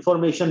transfer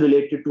information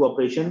related to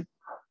operation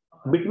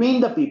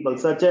between the people,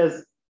 such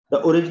as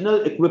the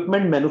original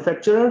equipment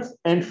manufacturers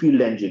and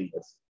field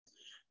engineers.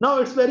 Now,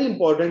 it's very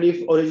important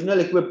if original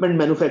equipment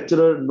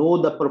manufacturer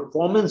know the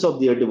performance of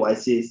their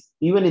devices,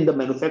 even in the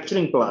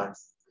manufacturing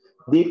plants,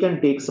 they can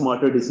take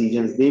smarter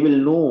decisions. They will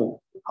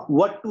know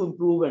what to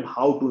improve and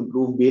how to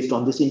improve based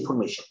on this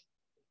information.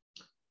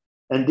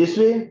 And this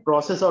way,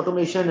 process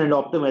automation and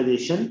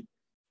optimization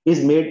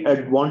is made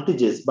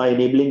advantageous by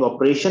enabling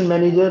operation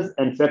managers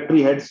and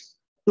factory heads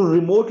to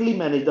remotely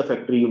manage the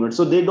factory unit.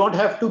 So they don't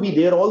have to be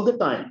there all the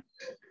time.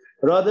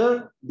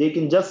 Rather, they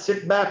can just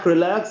sit back,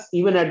 relax,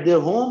 even at their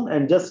home,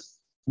 and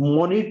just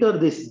monitor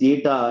this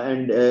data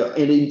and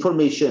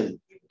information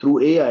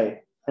through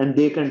AI, and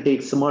they can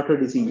take smarter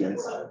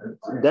decisions.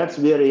 That's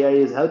where AI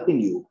is helping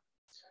you.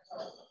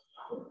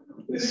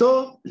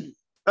 So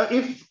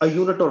if a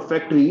unit or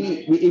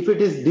factory, if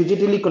it is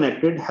digitally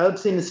connected,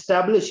 helps in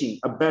establishing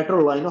a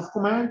better line of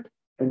command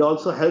and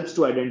also helps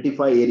to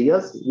identify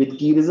areas with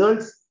key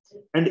results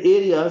and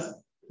areas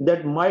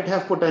that might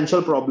have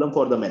potential problem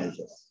for the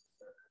managers.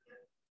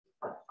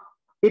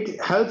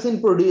 It helps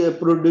in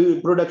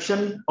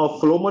production of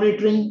flow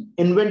monitoring,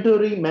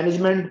 inventory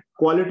management,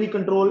 quality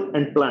control,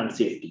 and plant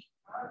safety.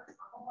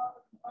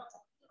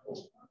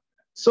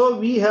 So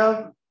we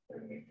have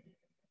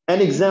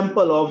an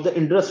example of the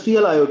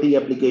industrial IoT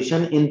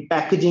application in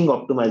packaging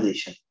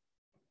optimization.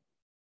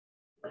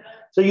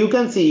 So you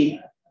can see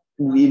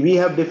we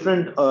have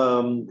different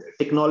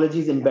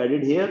technologies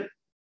embedded here,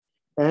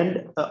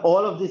 and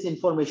all of this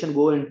information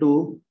go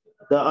into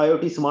the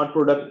IoT smart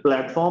product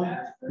platform.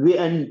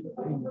 And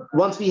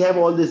once we have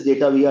all this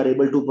data, we are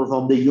able to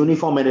perform the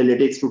uniform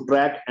analytics to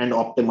track and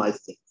optimize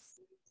things.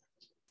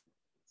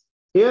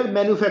 Here,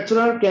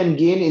 manufacturer can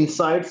gain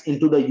insights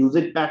into the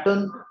usage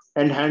pattern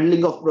and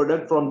handling of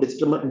product from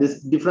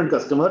different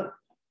customer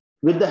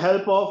with the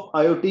help of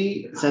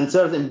IoT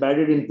sensors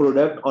embedded in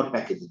product or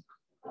packaging.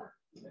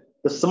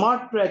 The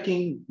smart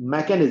tracking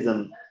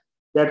mechanism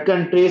that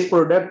can trace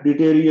product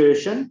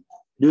deterioration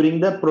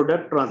during the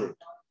product transit.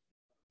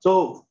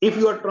 So if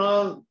you are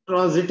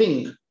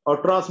transiting or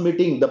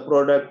transmitting the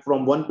product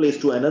from one place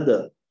to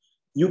another,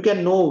 you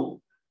can know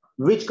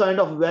which kind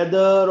of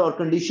weather or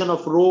condition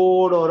of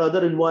road or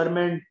other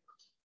environment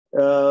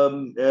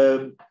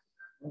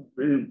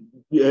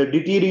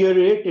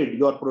deteriorated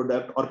your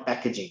product or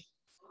packaging.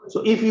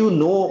 So if you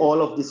know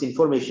all of this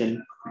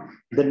information,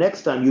 the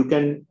next time you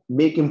can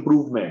make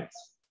improvements.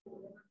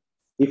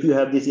 if you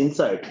have this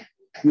insight,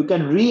 you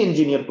can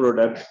re-engineer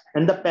product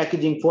and the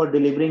packaging for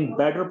delivering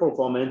better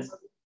performance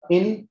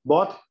in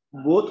both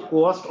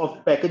cost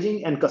of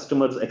packaging and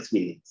customers'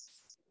 experience.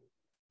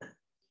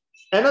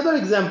 Another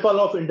example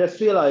of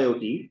industrial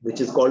IoT,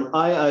 which is called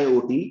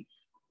IIoT,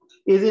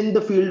 is in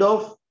the field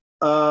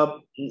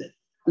of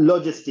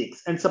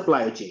logistics and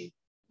supply chain.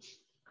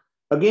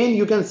 Again,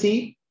 you can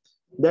see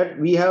that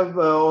we have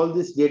all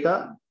this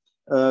data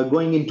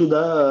going into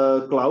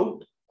the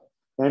cloud,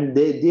 and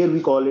there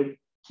we call it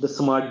the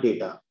smart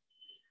data.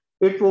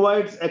 It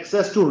provides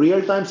access to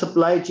real-time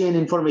supply chain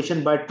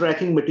information by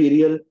tracking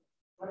material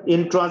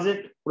in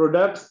transit,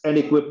 products, and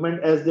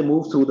equipment as they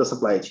move through the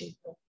supply chain.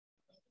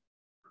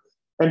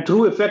 And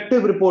through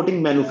effective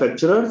reporting,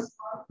 manufacturers,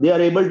 they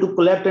are able to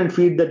collect and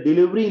feed the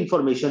delivery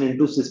information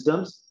into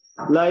systems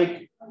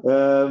like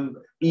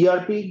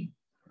ERP,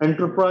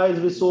 enterprise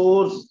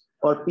resource,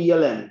 or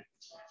PLM.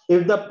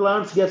 If the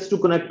plants gets to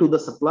connect to the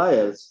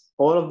suppliers,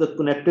 all of the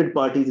connected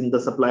parties in the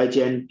supply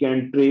chain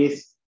can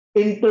trace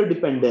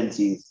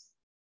interdependencies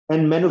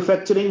and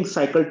manufacturing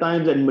cycle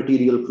times and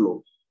material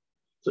flow.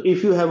 So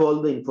if you have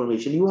all the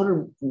information, you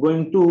are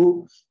going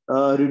to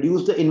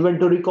reduce the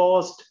inventory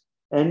cost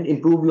and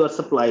improve your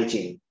supply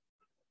chain.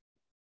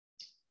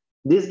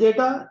 This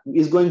data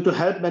is going to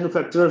help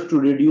manufacturers to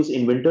reduce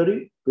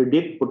inventory,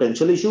 predict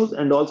potential issues,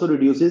 and also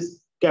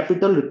reduces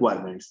capital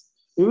requirements,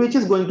 which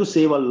is going to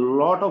save a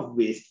lot of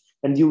waste,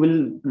 and it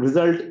will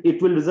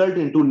result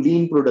into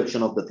lean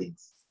production of the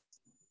things.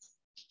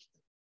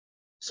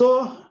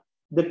 So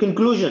the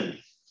conclusion.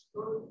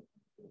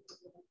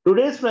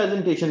 Today's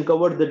presentation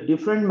covered the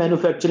different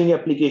manufacturing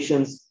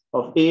applications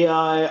of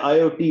AI,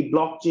 IoT,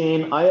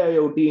 blockchain,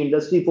 IIoT,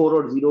 Industry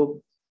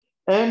 4.0,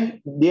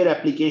 and their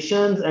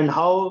applications and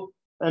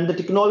the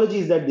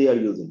technologies that they are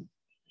using.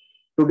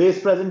 Today's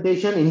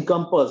presentation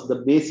encompassed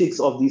the basics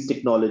of these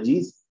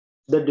technologies,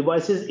 the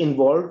devices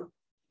involved,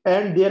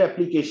 and their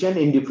application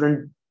in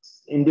different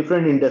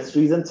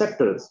industries and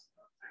sectors.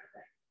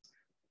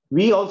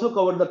 We also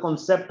covered the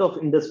concept of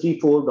Industry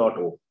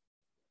 4.0.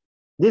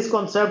 This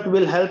concept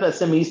will help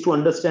SMEs to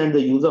understand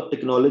the use of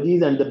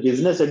technologies and the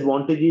business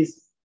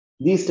advantages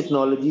these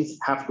technologies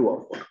have to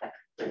offer.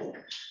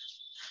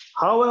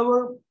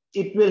 However,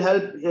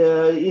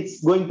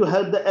 it's going to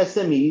help the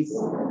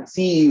SMEs,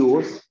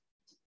 CEOs,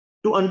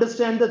 to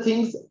understand the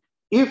things.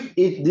 If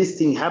this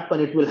thing happen,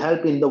 it will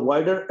help in the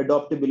wider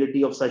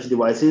adoptability of such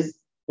devices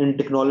and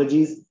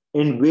technologies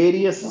in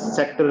various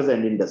sectors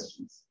and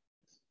industries.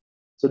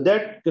 So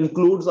that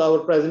concludes our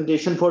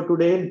presentation for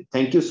today.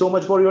 Thank you so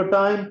much for your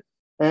time.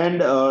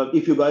 And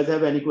if you guys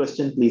have any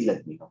question, please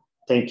let me know.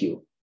 Thank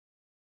you.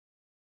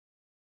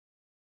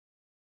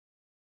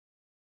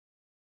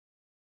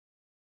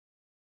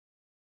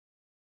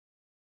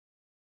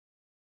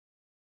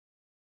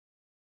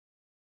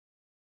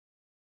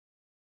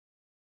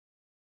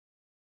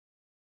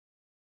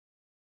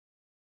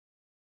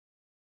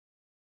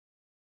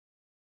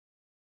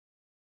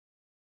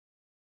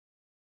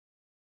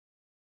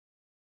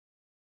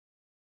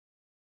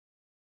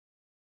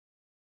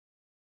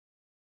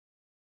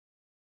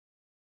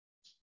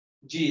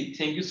 Gee,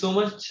 thank you so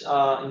much,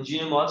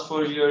 Engineer Moss,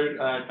 for your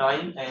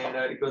time, and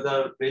it was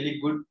a really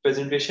good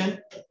presentation.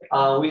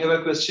 We have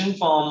a question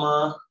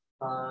from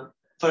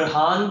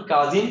Farhan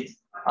Kazim.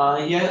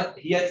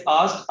 He has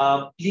asked,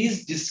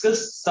 please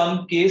discuss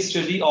some case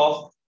study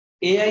of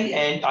AI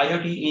and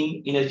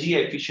IoT in energy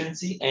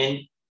efficiency and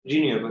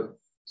renewable.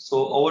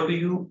 So over to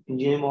you,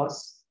 Engineer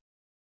Moss.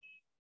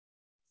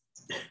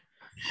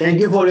 Thank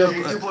you for your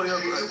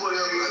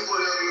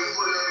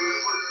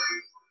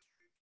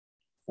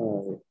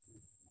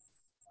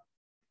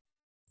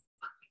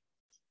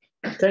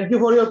Thank you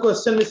for your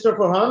question, Mr.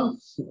 Farhan.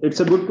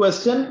 It's a good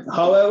question.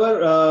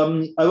 However,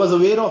 I was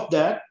aware of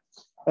that.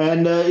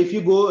 And if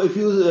you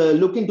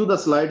look into the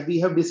slides, we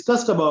have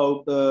discussed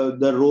about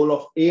the role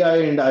of AI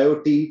and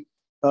IoT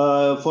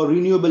for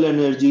renewable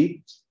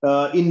energy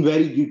in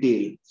very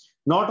detail.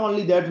 Not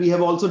only that, we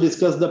have also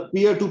discussed the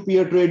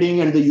peer-to-peer trading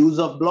and the use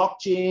of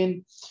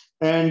blockchain.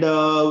 And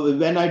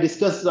when I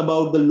discussed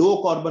about the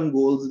low carbon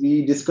goals,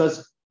 we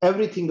discussed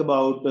everything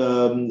about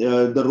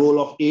the role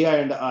of AI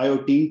and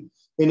IoT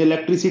in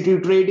electricity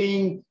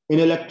trading, in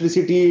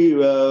electricity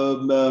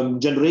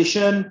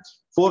generation,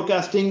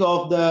 forecasting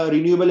of the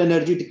renewable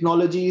energy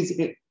technologies,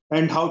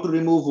 and how to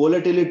remove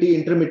volatility,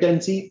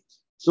 intermittency.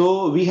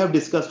 So we have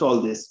discussed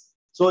all this.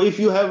 So if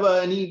you have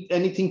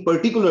anything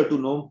particular to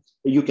know,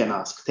 you can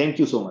ask. Thank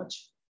you so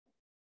much.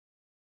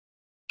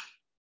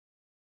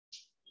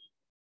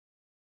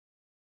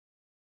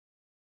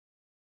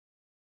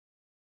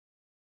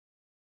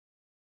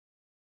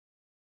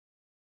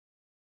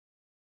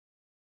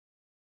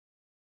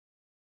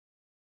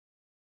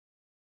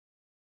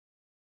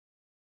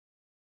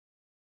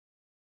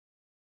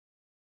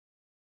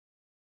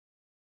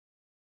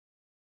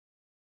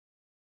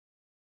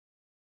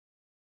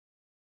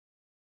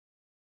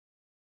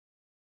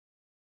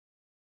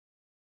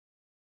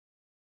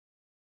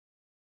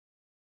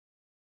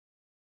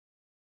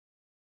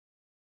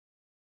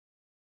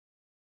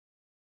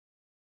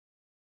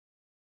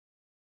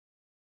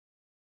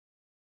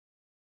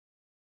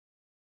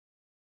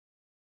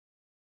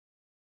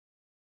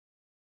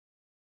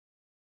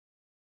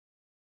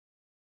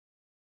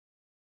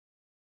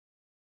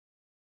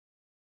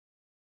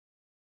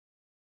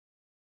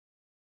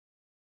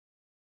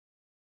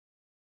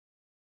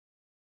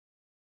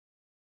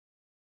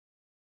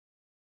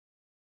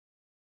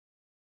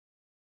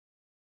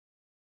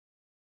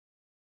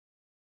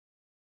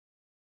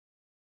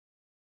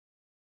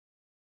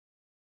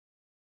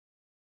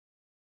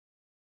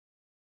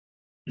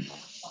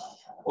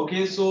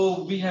 Okay,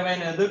 so we have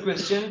another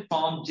question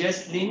from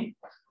Jesslyn.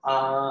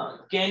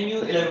 Can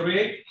you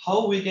elaborate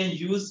how we can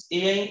use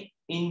AI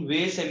in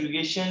waste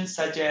segregation,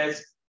 such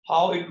as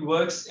how it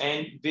works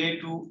and where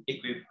to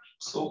equip?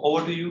 So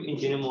over to you,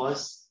 Engineer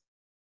Moaz.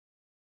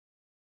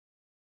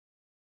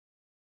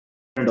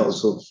 And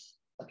also.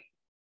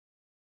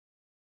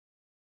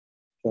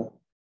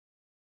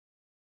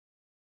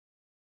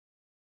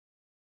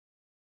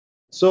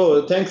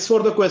 So thanks for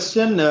the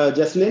question,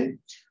 Jesslyn.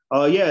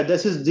 Yeah,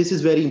 this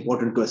is very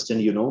important question.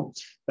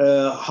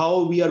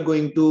 How we are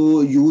going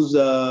to use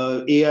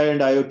AI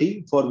and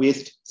IoT for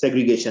waste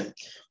segregation.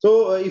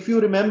 So if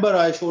you remember,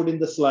 I showed in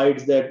the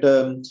slides that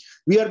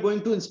we are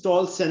going to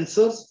install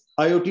sensors,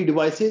 IoT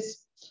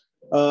devices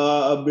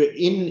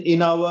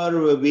in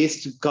our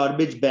waste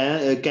garbage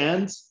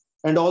cans,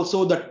 and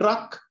also the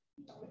truck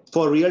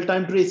for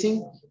real-time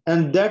tracing,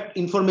 and that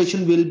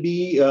information will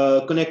be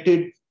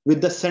connected with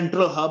the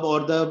central hub or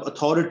the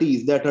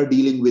authorities that are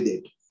dealing with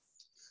it.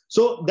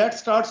 So that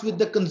starts with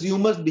the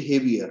consumer's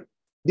behavior.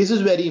 This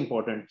is very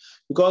important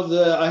because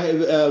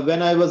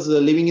when I was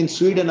living in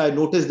Sweden, I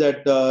noticed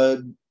that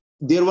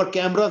there were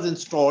cameras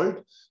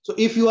installed. So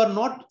if you are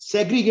not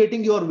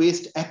segregating your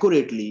waste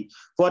accurately,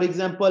 for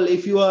example,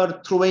 if you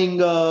are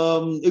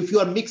if you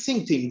are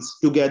mixing things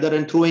together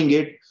and throwing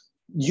it,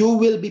 you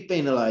will be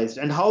penalized.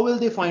 And how will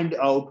they find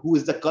out who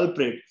is the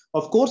culprit?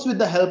 Of course, with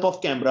the help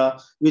of camera,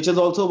 which is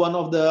also one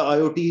of the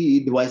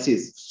IoT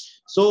devices.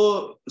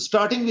 So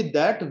starting with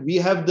that, we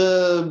have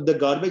the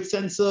garbage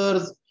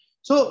sensors.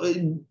 So,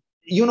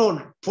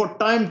 for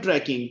time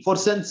tracking, for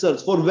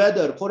sensors, for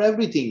weather, for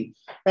everything.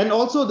 And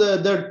also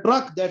the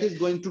truck that is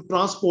going to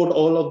transport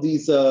all of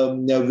these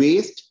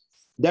waste,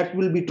 that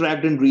will be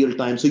tracked in real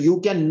time. So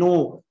you can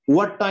know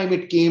what time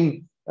it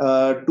came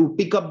to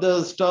pick up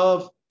the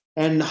stuff,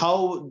 and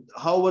how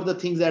were the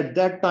things at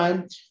that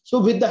time. So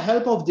with the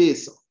help of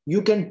this,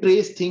 you can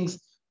trace things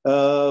in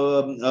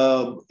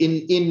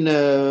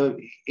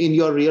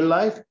your real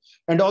life,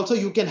 and also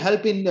you can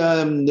help in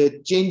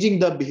changing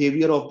the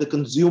behavior of the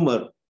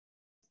consumer,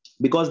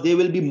 because they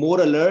will be more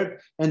alert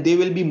and they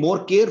will be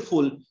more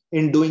careful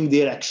in doing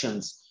their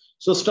actions.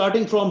 So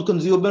starting from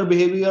consumer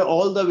behavior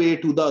all the way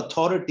to the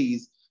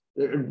authorities,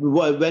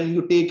 when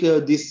you take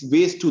this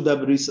waste to the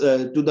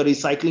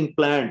recycling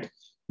plant,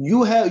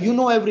 you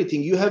know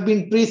everything. You have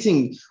been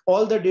tracing,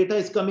 all the data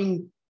is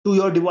coming to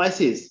your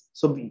devices.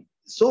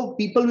 So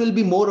people will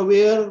be more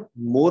aware,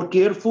 more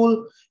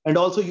careful, and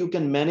also you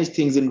can manage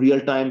things in real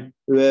time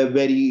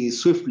very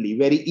swiftly,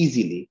 very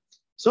easily.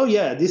 So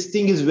yeah, this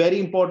thing is very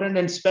important,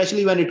 and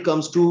especially when it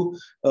comes to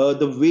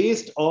the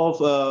waste of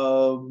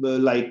the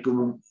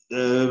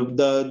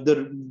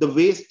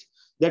waste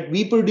that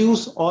we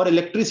produce, or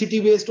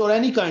electricity waste, or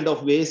any kind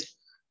of waste.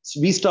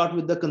 We start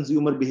with the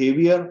consumer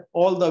behavior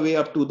all the way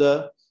up to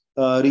the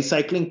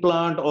recycling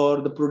plant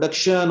or the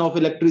production of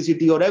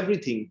electricity or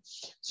everything.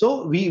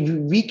 So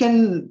we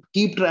can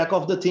keep track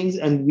of the things,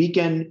 and we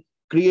can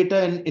create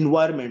an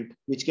environment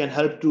which can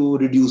help to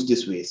reduce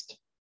this waste.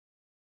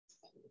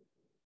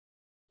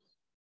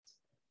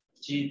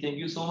 Thank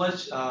you so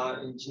much,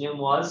 Engineer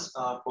Moaz,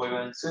 for your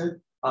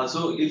answer.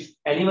 So if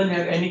anyone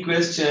have any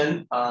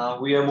question,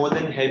 we are more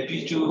than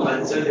happy to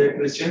answer their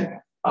question.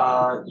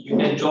 You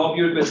can drop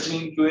your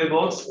question in QA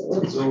box.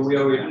 So we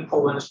are waiting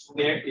for 1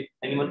 minute. If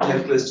anyone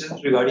has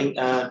questions regarding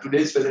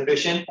today's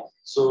presentation,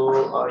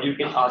 so you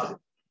can ask it.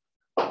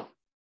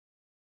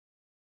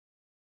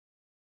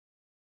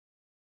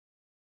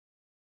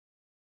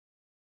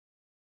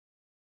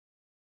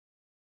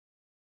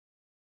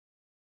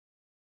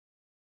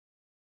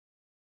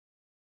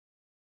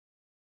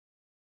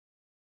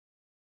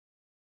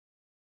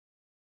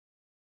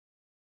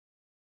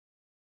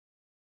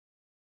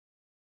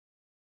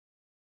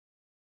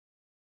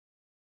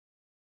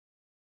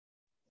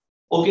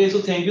 Okay, so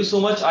thank you so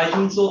much. I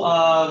think so.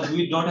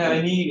 We don't have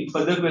any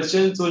further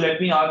questions. So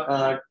let me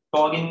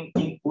talk in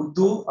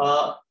Urdu.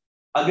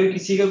 अगर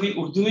किसी का भी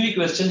उर्दू में भी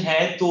question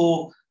है तो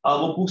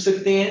वो पूछ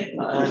सकते हैं.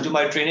 जो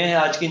हमारे ट्रेनर है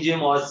आज के इंजीनियर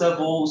मोहम्मद साहब,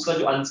 वो उसका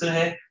जो आंसर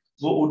है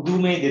वो उर्दू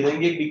में दे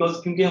देंगे, बिकॉज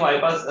क्योंकि हमारे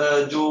पास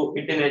जो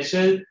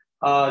इंटरनेशनल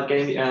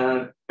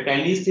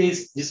अटेंडीज थे,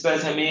 जिस वजह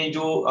से हमें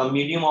जो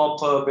मीडियम ऑफ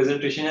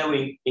प्रेजेंटेशन है वो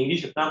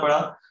इंग्लिश रखना पड़ा.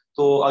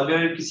 तो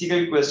अगर किसी का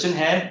भी क्वेश्चन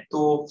है तो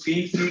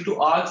फील फ्री टू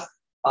आस्क,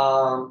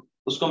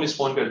 उसको हम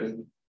रिस्पॉन्ड कर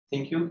देंगे.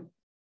 Thank you.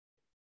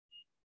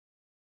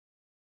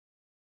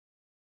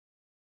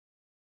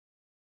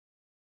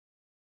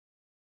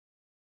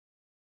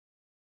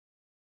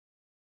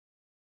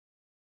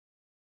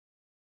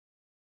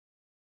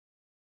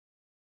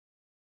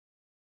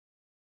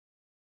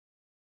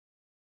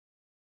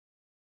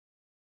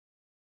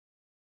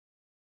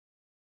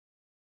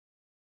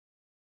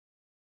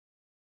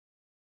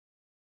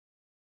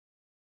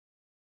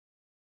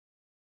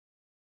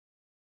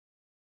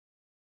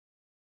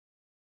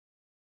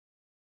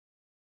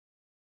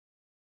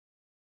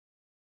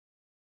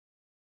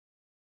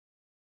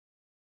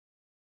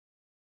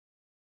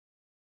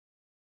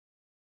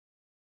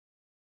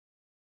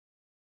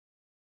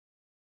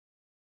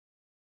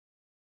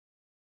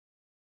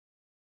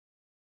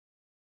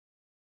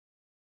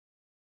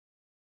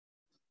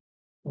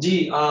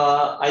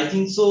 I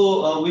think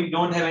so. We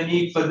don't have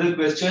any further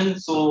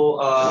questions. So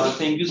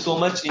thank you so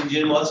much,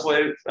 Engineer Moss, for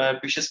your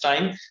precious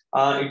time.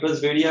 It was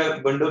very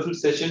a wonderful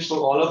session for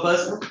all of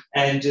us,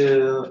 and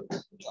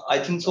I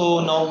think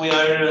so. Now we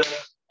are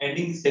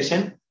ending this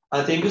session.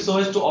 Thank you so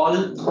much to all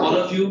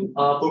of you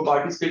for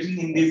participating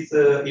in this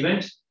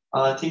event.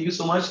 Thank you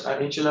so much.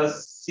 Inshallah,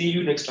 see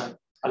you next time.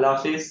 Allah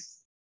Hafiz.